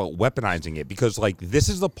exactly right about weaponizing it, because like this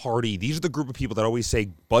is the party, these are the group of people that always say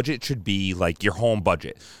budget should be like your home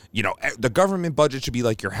budget. The government budget should be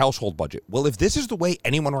like your household budget. Well, if this is the way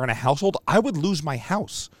anyone ran a household, I would lose my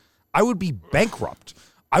house. I would be bankrupt.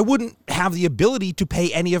 I wouldn't have the ability to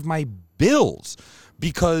pay any of my bills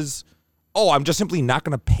because, I'm just simply not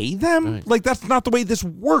going to pay them? Right. Like, that's not the way this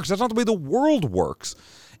works. That's not the way the world works.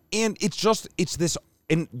 And it's this.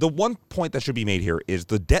 And the one point that should be made here is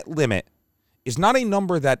the debt limit is not a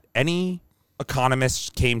number that any economists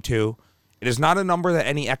came to. It is not a number that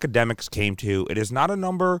any academics came to. It is not a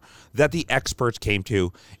number that the experts came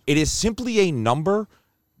to. It is simply a number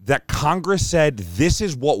that Congress said, this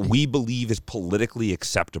is what we believe is politically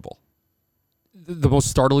acceptable. The most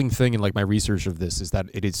startling thing in like my research of this is that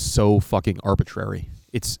it is so fucking arbitrary.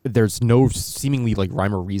 There's no seemingly like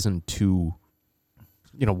rhyme or reason to,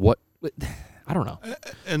 what. I don't know.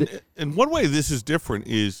 And one way this is different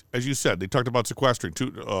is, as you said, they talked about sequestration,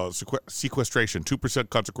 2%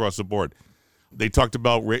 cuts across the board. They talked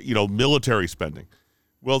about military spending.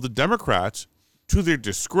 Well, the Democrats, to their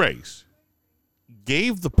disgrace,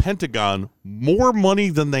 gave the Pentagon more money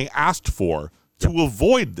than they asked for to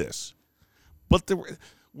avoid this. But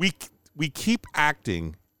we keep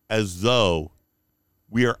acting as though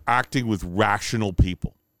we are acting with rational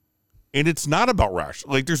people. And it's not about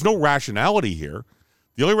there's no rationality here.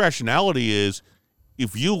 The only rationality is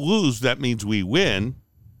if you lose, that means we win,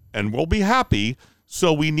 and we'll be happy.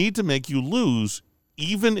 So we need to make you lose,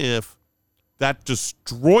 even if that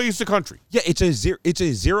destroys the country. Yeah, it's a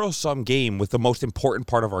zero-sum game with the most important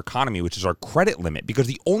part of our economy, which is our credit limit. Because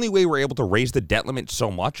the only way we're able to raise the debt limit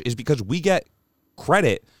so much is because we get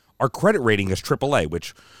credit. Our credit rating is AAA,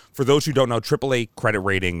 which, for those who don't know, AAA credit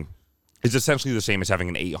rating is essentially the same as having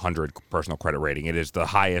an 800 personal credit rating. It is the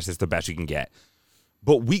highest, it's the best you can get.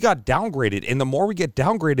 But we got downgraded, and the more we get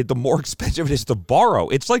downgraded, the more expensive it is to borrow.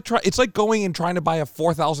 It's like going and trying to buy a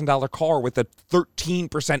 $4,000 car with a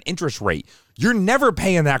 13% interest rate. You're never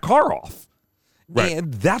paying that car off. Right.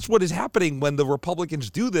 And that's what is happening when the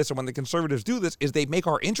Republicans do this and when the conservatives do this, is they make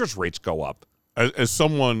our interest rates go up. As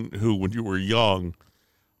someone who, when you were young,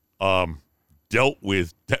 dealt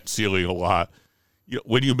with debt ceiling a lot,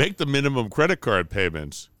 when you make the minimum credit card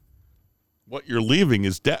payments, what you're leaving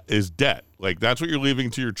is debt. Like, that's what you're leaving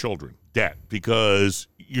to your children, debt, because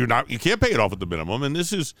you can't pay it off at the minimum. And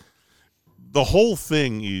this is the whole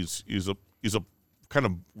thing is a kind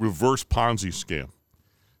of reverse Ponzi scam.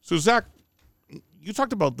 So Zach, you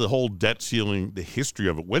talked about the whole debt ceiling, the history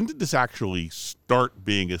of it. When did this actually start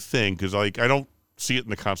being a thing? Because I don't see it in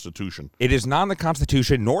the Constitution. It is not in the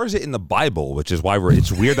Constitution, nor is it in the Bible, which is why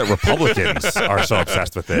it's weird that Republicans are so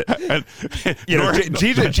obsessed with it.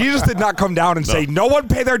 Jesus did not come down and say, no one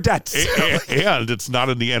pay their debts. And it's not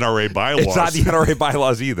in the NRA bylaws. It's not in the NRA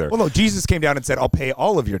bylaws either. Well, no, Jesus came down and said, I'll pay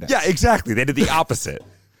all of your debts. Yeah, exactly. They did the opposite.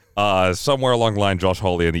 Somewhere along the line, Josh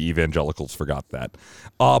Hawley and the evangelicals forgot that.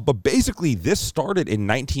 But basically, this started in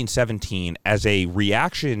 1917 as a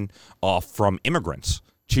reaction from immigrants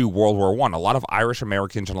to World War I. A lot of Irish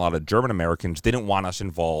Americans and a lot of German Americans didn't want us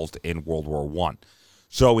involved in World War I.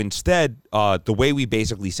 So instead, the way we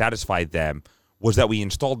basically satisfied them was that we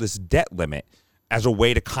installed this debt limit as a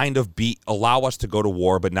way to kind of allow us to go to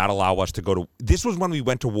war, but not allow us to go to. This was when we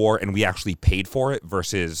went to war and we actually paid for it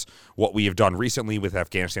versus what we have done recently with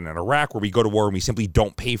Afghanistan and Iraq, where we go to war and we simply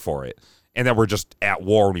don't pay for it. And then we're just at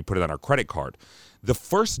war and we put it on our credit card. The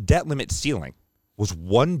first debt limit ceiling was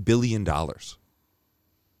 $1 billion.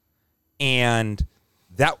 And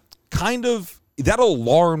that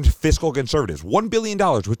alarmed fiscal conservatives. $1 billion,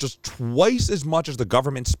 which is twice as much as the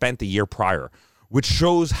government spent the year prior, which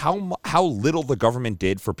shows how little the government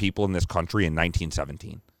did for people in this country in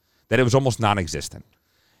 1917, that it was almost non-existent.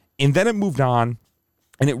 And then it moved on,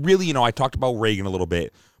 and it really, I talked about Reagan a little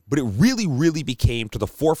bit, but it really, really became to the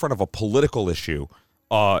forefront of a political issue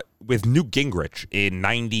with Newt Gingrich in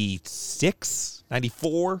 96,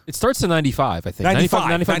 94? It starts in 95, I think.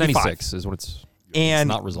 95, 96 is when it's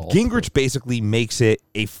not resolved. Gingrich basically makes it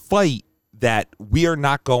a fight that we are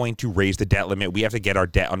not going to raise the debt limit. We have to get our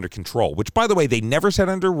debt under control, which, by the way, they never said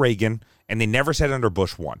under Reagan, and they never said under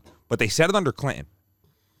Bush 1. But they said it under Clinton,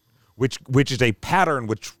 which is a pattern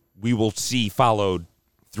which we will see followed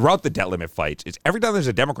throughout the debt limit fights. Is every time there's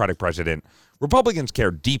a Democratic president, Republicans care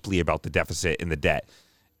deeply about the deficit and the debt.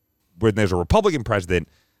 When there's a Republican president,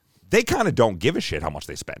 they kind of don't give a shit how much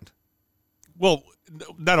they spend. Well,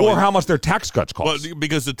 or how much their tax cuts cost. Well,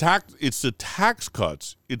 because it's the tax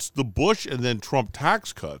cuts. It's the Bush and then Trump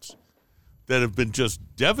tax cuts that have been just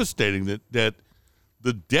devastating. That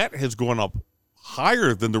the debt has gone up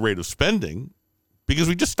higher than the rate of spending because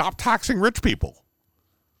we just stopped taxing rich people.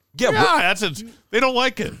 Yeah, that's it. They don't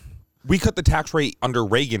like it. We cut the tax rate under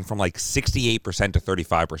Reagan from like 68% to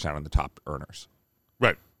 35% on the top earners.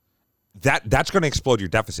 Right. That's going to explode your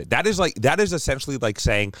deficit. That is essentially like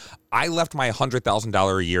saying, I left my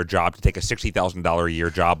 $100,000 a year job to take a $60,000 a year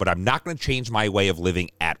job, but I'm not going to change my way of living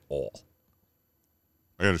at all.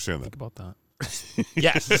 I understand that. Think about that.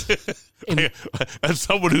 Yes. As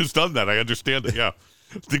someone who's done that, I understand it. Yeah.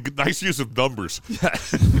 The nice use of numbers.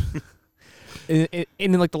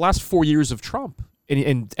 In like the last 4 years of Trump,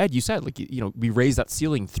 and Ed, you said, like, we raised that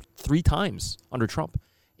ceiling 3 times under Trump,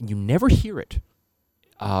 and you never hear it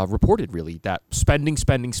reported, really, that spending.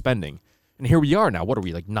 And here we are now. What are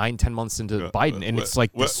we, like 9-10 months into Biden? And it's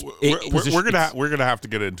like we're gonna have to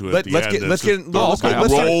get into it. Let's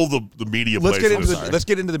roll the media. Let's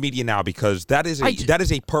get into the media now, because that is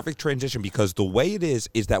a perfect transition, because the way it is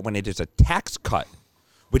that when it is a tax cut,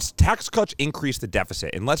 which tax cuts increase the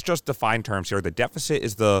deficit, and let's just define terms here. The deficit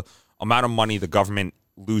is the amount of money the government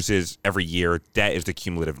loses every year. Debt is the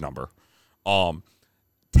cumulative number.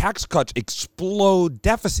 Tax cuts explode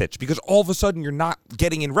deficits because all of a sudden you're not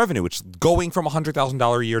getting in revenue. It's going from a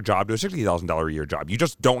 $100,000 a year job to a $60,000 a year job. You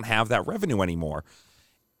just don't have that revenue anymore.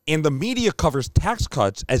 And the media covers tax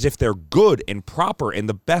cuts as if they're good and proper and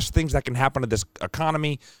the best things that can happen to this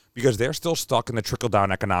economy, because they're still stuck in the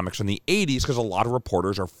trickle-down economics from the 80s, because a lot of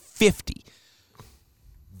reporters are 50.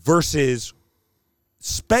 Versus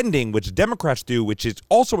spending, which Democrats do, which is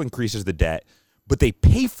also increases the debt, but they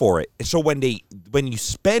pay for it. So when you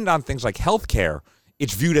spend on things like healthcare,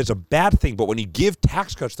 it's viewed as a bad thing. But when you give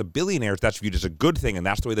tax cuts to billionaires, that's viewed as a good thing, and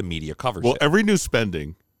that's the way the media covers it. Well, every new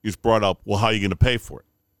spending is brought up, well, how are you going to pay for it?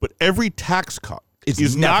 But every tax cut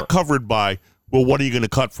is not covered by, well, what are you going to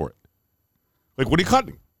cut for it? Like, what are you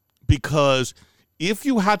cutting? Because if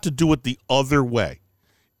you had to do it the other way,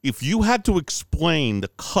 if you had to explain the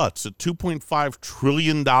cuts that $2.5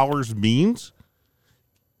 trillion means,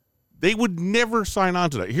 they would never sign on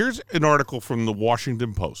to that. Here's an article from the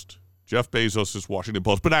Washington Post. Jeff Bezos' Washington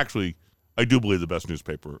Post, but actually, I do believe the best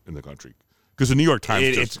newspaper in the country, because the New York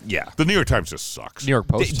Times the New York Times just sucks. New York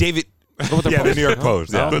Post. David. The New York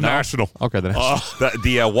Post. The National. Okay, the National.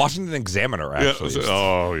 The Washington Examiner,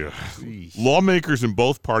 actually. Lawmakers in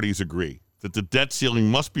both parties agree that the debt ceiling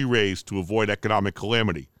must be raised to avoid economic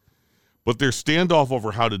calamity, but their standoff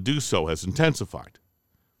over how to do so has intensified.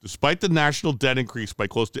 Despite the national debt increase by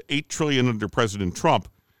close to $8 trillion under President Trump,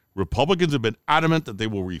 Republicans have been adamant that they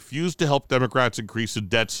will refuse to help Democrats increase the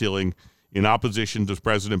debt ceiling in opposition to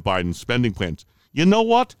President Biden's spending plans. You know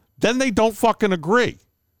what? Then they don't fucking agree.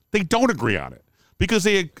 They don't agree on it, because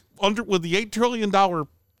with the $8 trillion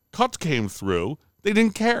cuts came through, they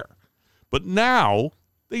didn't care. But now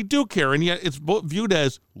they do care, and yet it's viewed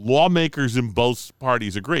as lawmakers in both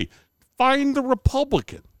parties agree. Find the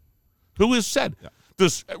Republican who has said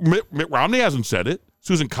this. Mitt Romney hasn't said it.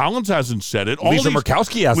 Susan Collins hasn't said it. Lisa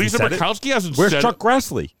Murkowski hasn't said it. Where's Chuck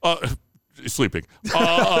Grassley? Sleeping.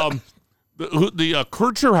 The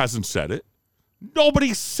Kircher hasn't said it.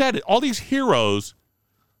 Nobody said it. All these heroes.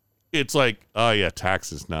 It's like, oh, yeah,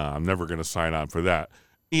 taxes. Nah, I'm never going to sign on for that.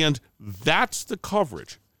 And that's the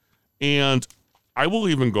coverage. And I will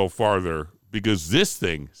even go farther, because this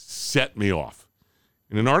thing set me off.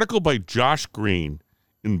 in an article by Josh Green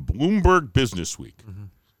in Bloomberg Businessweek. Mm-hmm.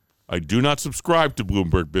 I do not subscribe to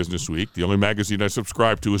Bloomberg Businessweek. The only magazine I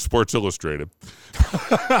subscribe to is Sports Illustrated.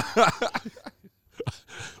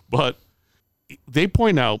 But they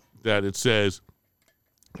point out that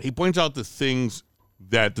he points out the things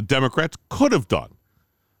that the Democrats could have done.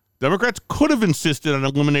 Democrats could have insisted on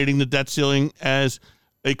eliminating the debt ceiling as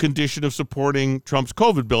a condition of supporting Trump's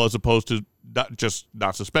COVID bill as opposed to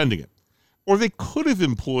not suspending it. Or they could have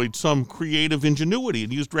employed some creative ingenuity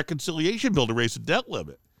and used reconciliation bill to raise the debt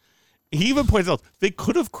limit. He even points out they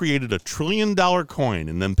could have created $1 trillion coin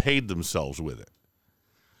and then paid themselves with it.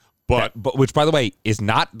 But which, by the way, is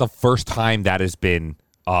not the first time that has been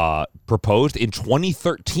proposed. In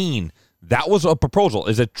 2013, that was a proposal,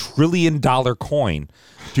 is $1 trillion coin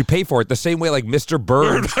to pay for it the same way like Mr.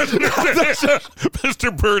 Bird.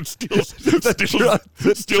 Mr. Bird steals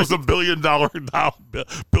 $1 billion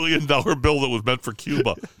bill that was meant for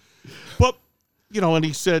Cuba. But, and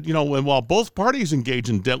he said, and while both parties engage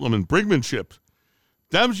in debt limit brinkmanship,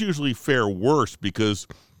 Dems usually fare worse because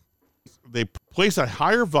they place a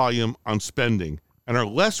higher volume on spending and are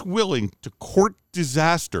less willing to court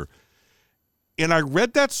disaster. And I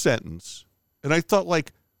read that sentence and I thought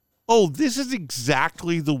this is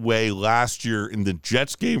exactly the way last year in the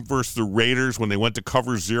Jets game versus the Raiders when they went to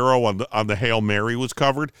cover 0 on the Hail Mary was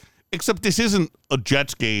covered, except this isn't a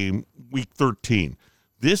Jets game week 13.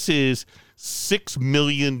 This is 6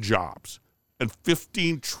 million jobs and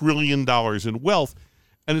 $15 trillion in wealth,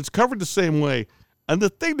 and it's covered the same way. And the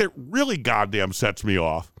thing that really goddamn sets me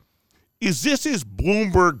off is this is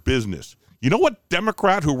Bloomberg business. You know what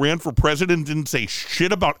Democrat who ran for president didn't say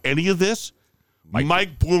shit about any of this?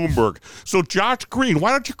 Mike Bloomberg. So Josh Green,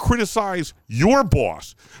 why don't you criticize your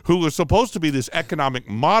boss, who is supposed to be this economic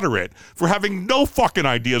moderate, for having no fucking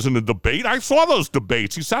ideas in the debate? I saw those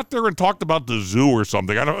debates. He sat there and talked about the zoo or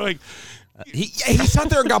something. I don't he sat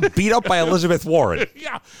there and got beat up by Elizabeth Warren.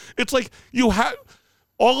 Yeah. It's like you had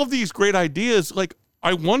all of these great ideas.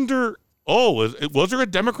 I wonder, was there a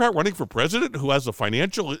Democrat running for president who has the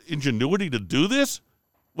financial ingenuity to do this?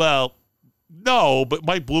 Well, no, but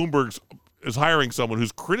Mike Bloomberg is hiring someone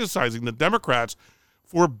who's criticizing the Democrats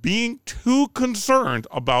for being too concerned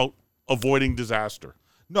about avoiding disaster.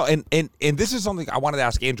 No, and this is something I wanted to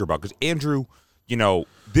ask Andrew about, because Andrew,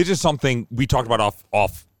 this is something we talked about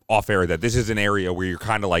off air, that this is an area where you're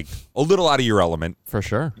kind of a little out of your element. For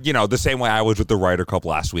sure. The same way I was with the Ryder Cup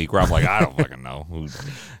last week, where I'm I don't fucking know.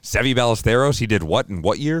 Seve Ballesteros, he did what in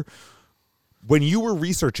what year? When you were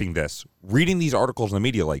researching this, reading these articles in the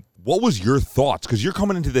media, what was your thoughts? Because you're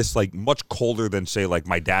coming into this much colder than say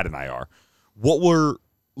my dad and I are. What were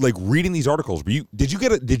reading these articles?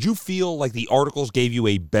 Did you feel like the articles gave you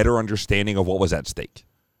a better understanding of what was at stake?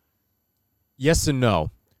 Yes and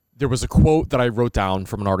no. There was a quote that I wrote down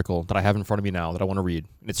from an article that I have in front of me now that I want to read.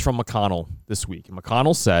 And it's from McConnell this week. And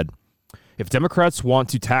McConnell said, if Democrats want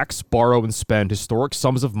to tax, borrow, and spend historic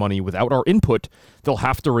sums of money without our input, they'll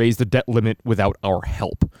have to raise the debt limit without our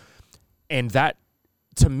help. And that,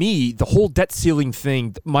 to me, the whole debt ceiling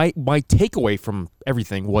thing, my takeaway from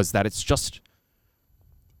everything was that it's just,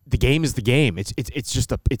 the game is the game. It's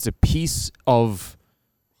just a piece of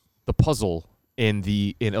the puzzle in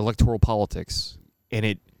electoral politics.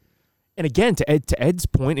 And again, to Ed's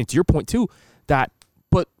point, and to your point too,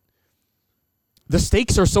 but the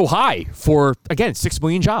stakes are so high for, again, 6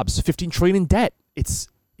 million jobs, 15 trillion in debt. It's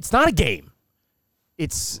not a game.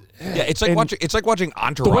 It's like watching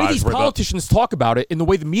Entourage. The way these politicians talk about it and the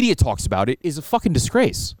way the media talks about it is a fucking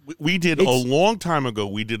disgrace. We did a long time ago.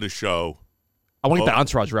 We did a show. I want to get the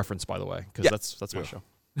Entourage reference, by the way, because that's my show.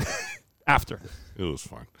 After it was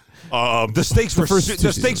fine. The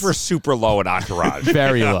stakes were super low in Entourage.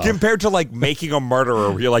 Very low compared to making a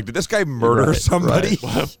murderer. Where you're did this guy murder somebody?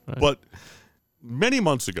 Right. But many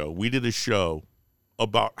months ago, we did a show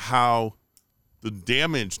about how the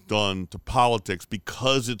damage done to politics,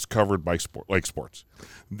 because it's covered by sports,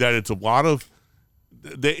 that it's a lot of,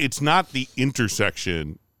 it's not the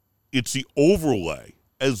intersection, it's the overlay,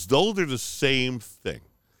 as though they're the same thing.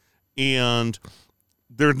 And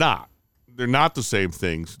they're not. They're not the same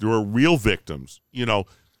things. There are real victims. I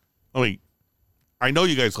know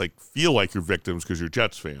you guys feel like you're victims because you're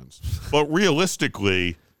Jets fans, but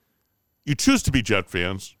realistically, you choose to be Jet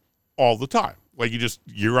fans all the time. You just,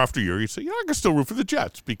 year after year, you say, I can still root for the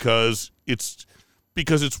Jets because it's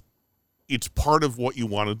part of what you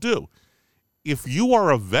want to do. If you are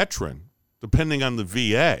a veteran, depending on the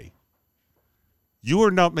VA, you are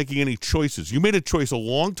not making any choices. You made a choice a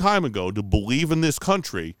long time ago to believe in this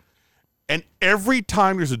country, and every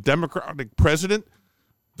time there's a Democratic president,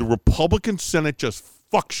 the Republican Senate just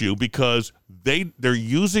fucks you because they're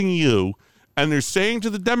using you, and they're saying to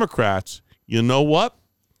the Democrats, you know what?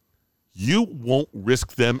 You won't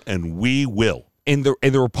risk them, and we will. And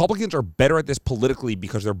the Republicans are better at this politically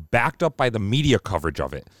because they're backed up by the media coverage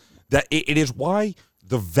of it. That it is why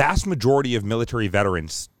the vast majority of military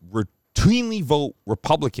veterans routinely vote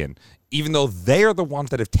Republican, even though they are the ones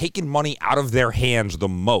that have taken money out of their hands the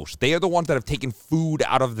most. They are the ones that have taken food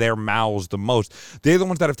out of their mouths the most. They're the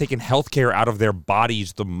ones that have taken health care out of their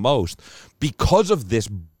bodies the most. Because of this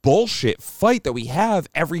bullshit fight that we have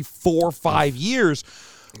every 4 or 5 years.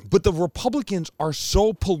 But the Republicans are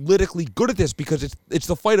so politically good at this because it's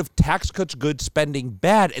the fight of tax cuts good, spending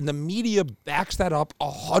bad, and the media backs that up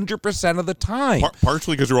 100% of the time.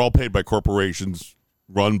 Partially because they're all paid by corporations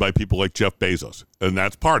run by people like Jeff Bezos, and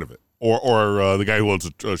that's part of it. Or the guy who owns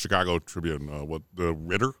the Chicago Tribune,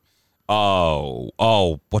 Ritter?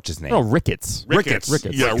 Oh, what's his name? Oh, Ricketts. Ricketts.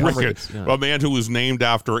 Yeah, Ricketts. Yeah. A man who was named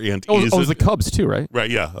after and is the Cubs too, right?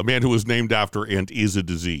 Right, yeah. A man who was named after and is a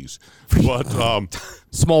disease. But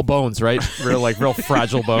small bones, right? Real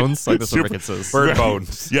fragile bones. Like this, what Ricketts says. Bird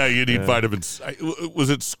bones. Yeah, you need vitamins.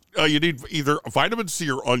 You need either vitamin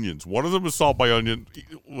C or onions. One of them is solved by onion.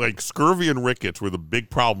 Like scurvy and rickets were the big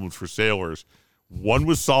problems for sailors. One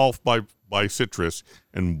was solved by citrus,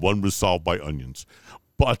 and one was solved by onions.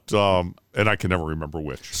 But and I can never remember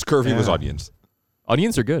which. Scurvy was onions.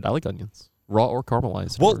 Onions are good. I like onions, raw or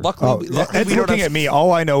caramelized. Well, luckily Ed's we don't looking have... at me.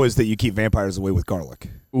 All I know is that you keep vampires away with garlic.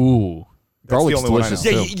 Ooh, garlic's the only one I delicious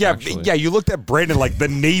know. too. Yeah. You looked at Brandon like the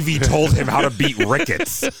Navy told him how to beat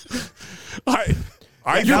rickets.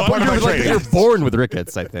 You're born with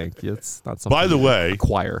rickets. I think it's not something. By the way,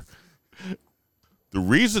 acquire. The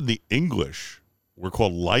reason the English were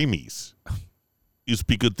called limeys is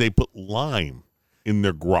because they put lime in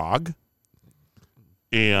their grog,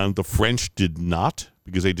 and the French did not,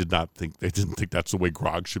 because they didn't think that's the way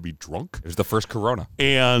grog should be drunk. It was the first Corona.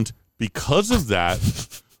 And because of that,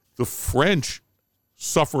 the French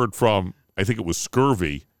suffered from, I think it was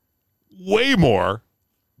scurvy, way more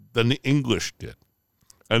than the English did.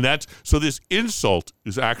 And so this insult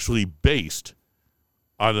is actually based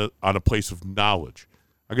on a place of knowledge.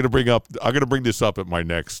 I'm going to bring this up at my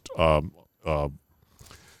next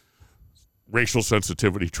racial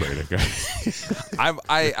sensitivity training.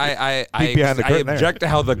 I object to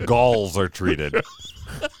how the Gauls are treated.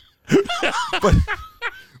 but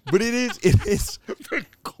it is the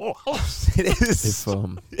Gauls.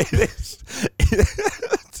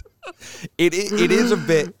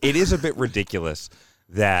 It is a bit ridiculous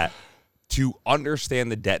that to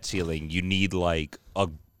understand the debt ceiling you need like a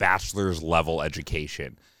bachelor's level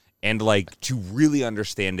education, and like to really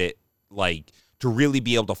understand it, like to really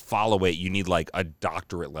be able to follow it, you need like a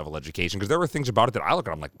doctorate level education, because there are things about it that I look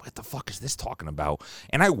at, I'm like, what the fuck is this talking about?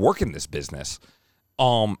 And I work in this business.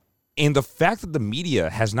 And the fact that the media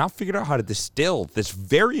has not figured out how to distill this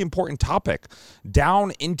very important topic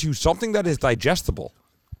down into something that is digestible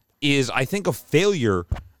is, I think, a failure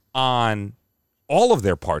on all of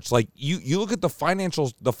their parts. Like you look at the financial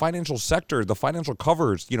sector, the financial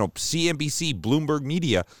covers, CNBC, Bloomberg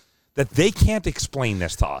Media, that they can't explain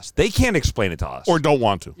this to us. They can't explain it to us. Or don't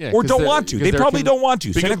want to. Yeah, or don't want to. They probably don't want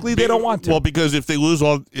to. Cynically, they don't want to. Well, because if they lose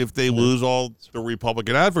all the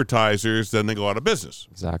Republican advertisers, then they go out of business.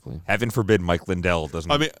 Exactly. Heaven forbid Mike Lindell doesn't.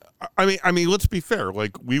 I mean, let's be fair.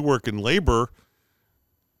 Like, we work in labor.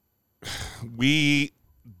 We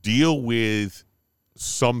deal with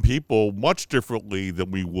some people much differently than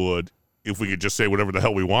we would if we could just say whatever the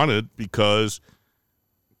hell we wanted, because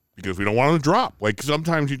we don't want to drop. Like,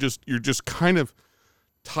 sometimes you're just kind of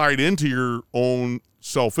tied into your own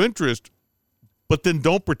self-interest, but then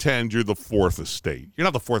don't pretend you're the fourth estate. You're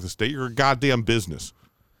not the fourth estate. You're a goddamn business.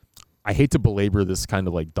 I hate to belabor this kind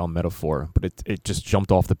of like dumb metaphor, but it just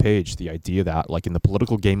jumped off the page. The idea that, like, in the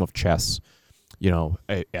political game of chess,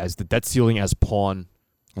 as the debt ceiling as pawn,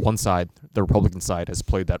 one side, the Republican side, has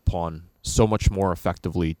played that pawn so much more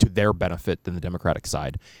effectively to their benefit than the Democratic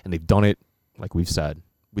side. And they've done it, like we've said,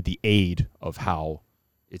 with the aid of how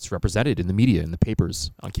it's represented in the media, in the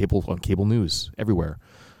papers, on cable news, everywhere.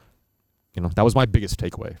 That was my biggest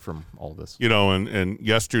takeaway from all of this. And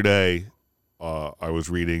yesterday I was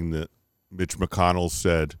reading that Mitch McConnell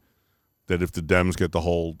said that if the Dems get a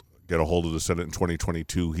hold of the Senate in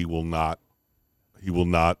 2022, he will not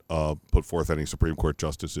put forth any Supreme Court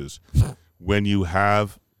justices. When you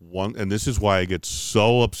have one, and this is why I get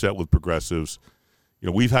so upset with progressives.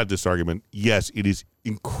 We've had this argument. Yes, it is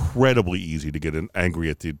incredibly easy to get angry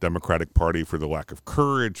at the Democratic Party for the lack of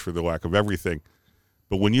courage, for the lack of everything.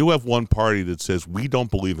 But when you have one party that says, we don't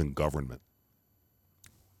believe in government,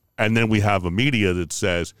 and then we have a media that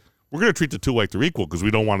says, we're going to treat the two like they're equal because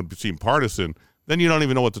we don't want to seem partisan, then you don't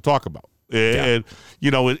even know what to talk about. And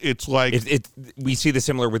it's like we see this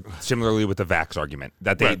similarly with the vax argument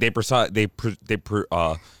that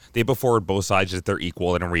they put forward both sides that they're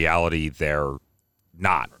equal, and in reality they're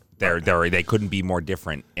not. They couldn't be more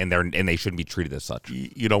different, and they shouldn't be treated as such.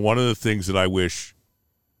 One of the things that I wish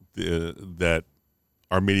that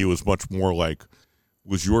our media was much more like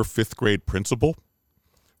was your 5th grade principal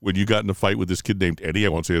when you got in a fight with this kid named Eddie. I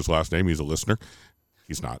won't say his last name. He's a listener.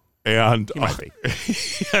 He's not. And, he might be.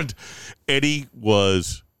 And Eddie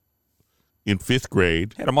was in 5th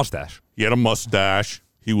grade. He had a mustache.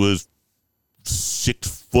 He was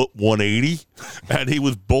 6'180", and he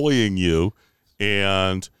was bullying you.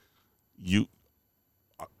 And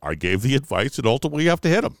I gave the advice that ultimately you have to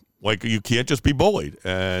hit him. Like, you can't just be bullied.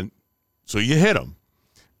 And so you hit him.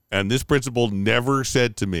 And this principal never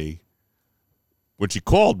said to me, when she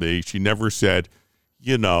called me, she never said,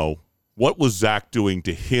 what was Zach doing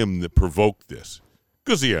to him that provoked this?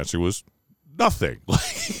 Because the answer was nothing.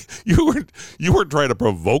 Like, you weren't trying to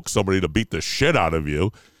provoke somebody to beat the shit out of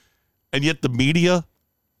you. And yet the media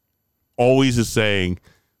always is saying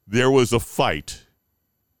there was a fight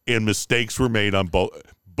and mistakes were made on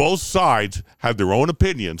both sides had their own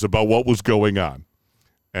opinions about what was going on.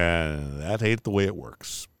 And that ain't the way it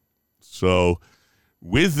works. So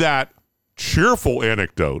with that cheerful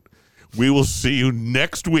anecdote, we will see you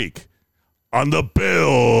next week on the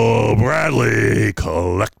Bill Bradley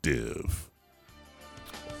Collective.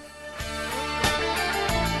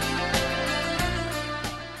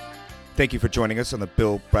 Thank you for joining us on the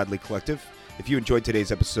Bill Bradley Collective. If you enjoyed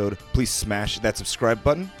today's episode, please smash that subscribe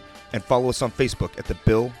button and follow us on Facebook at the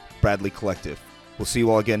Bill Bradley Collective. We'll see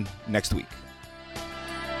you all again next week.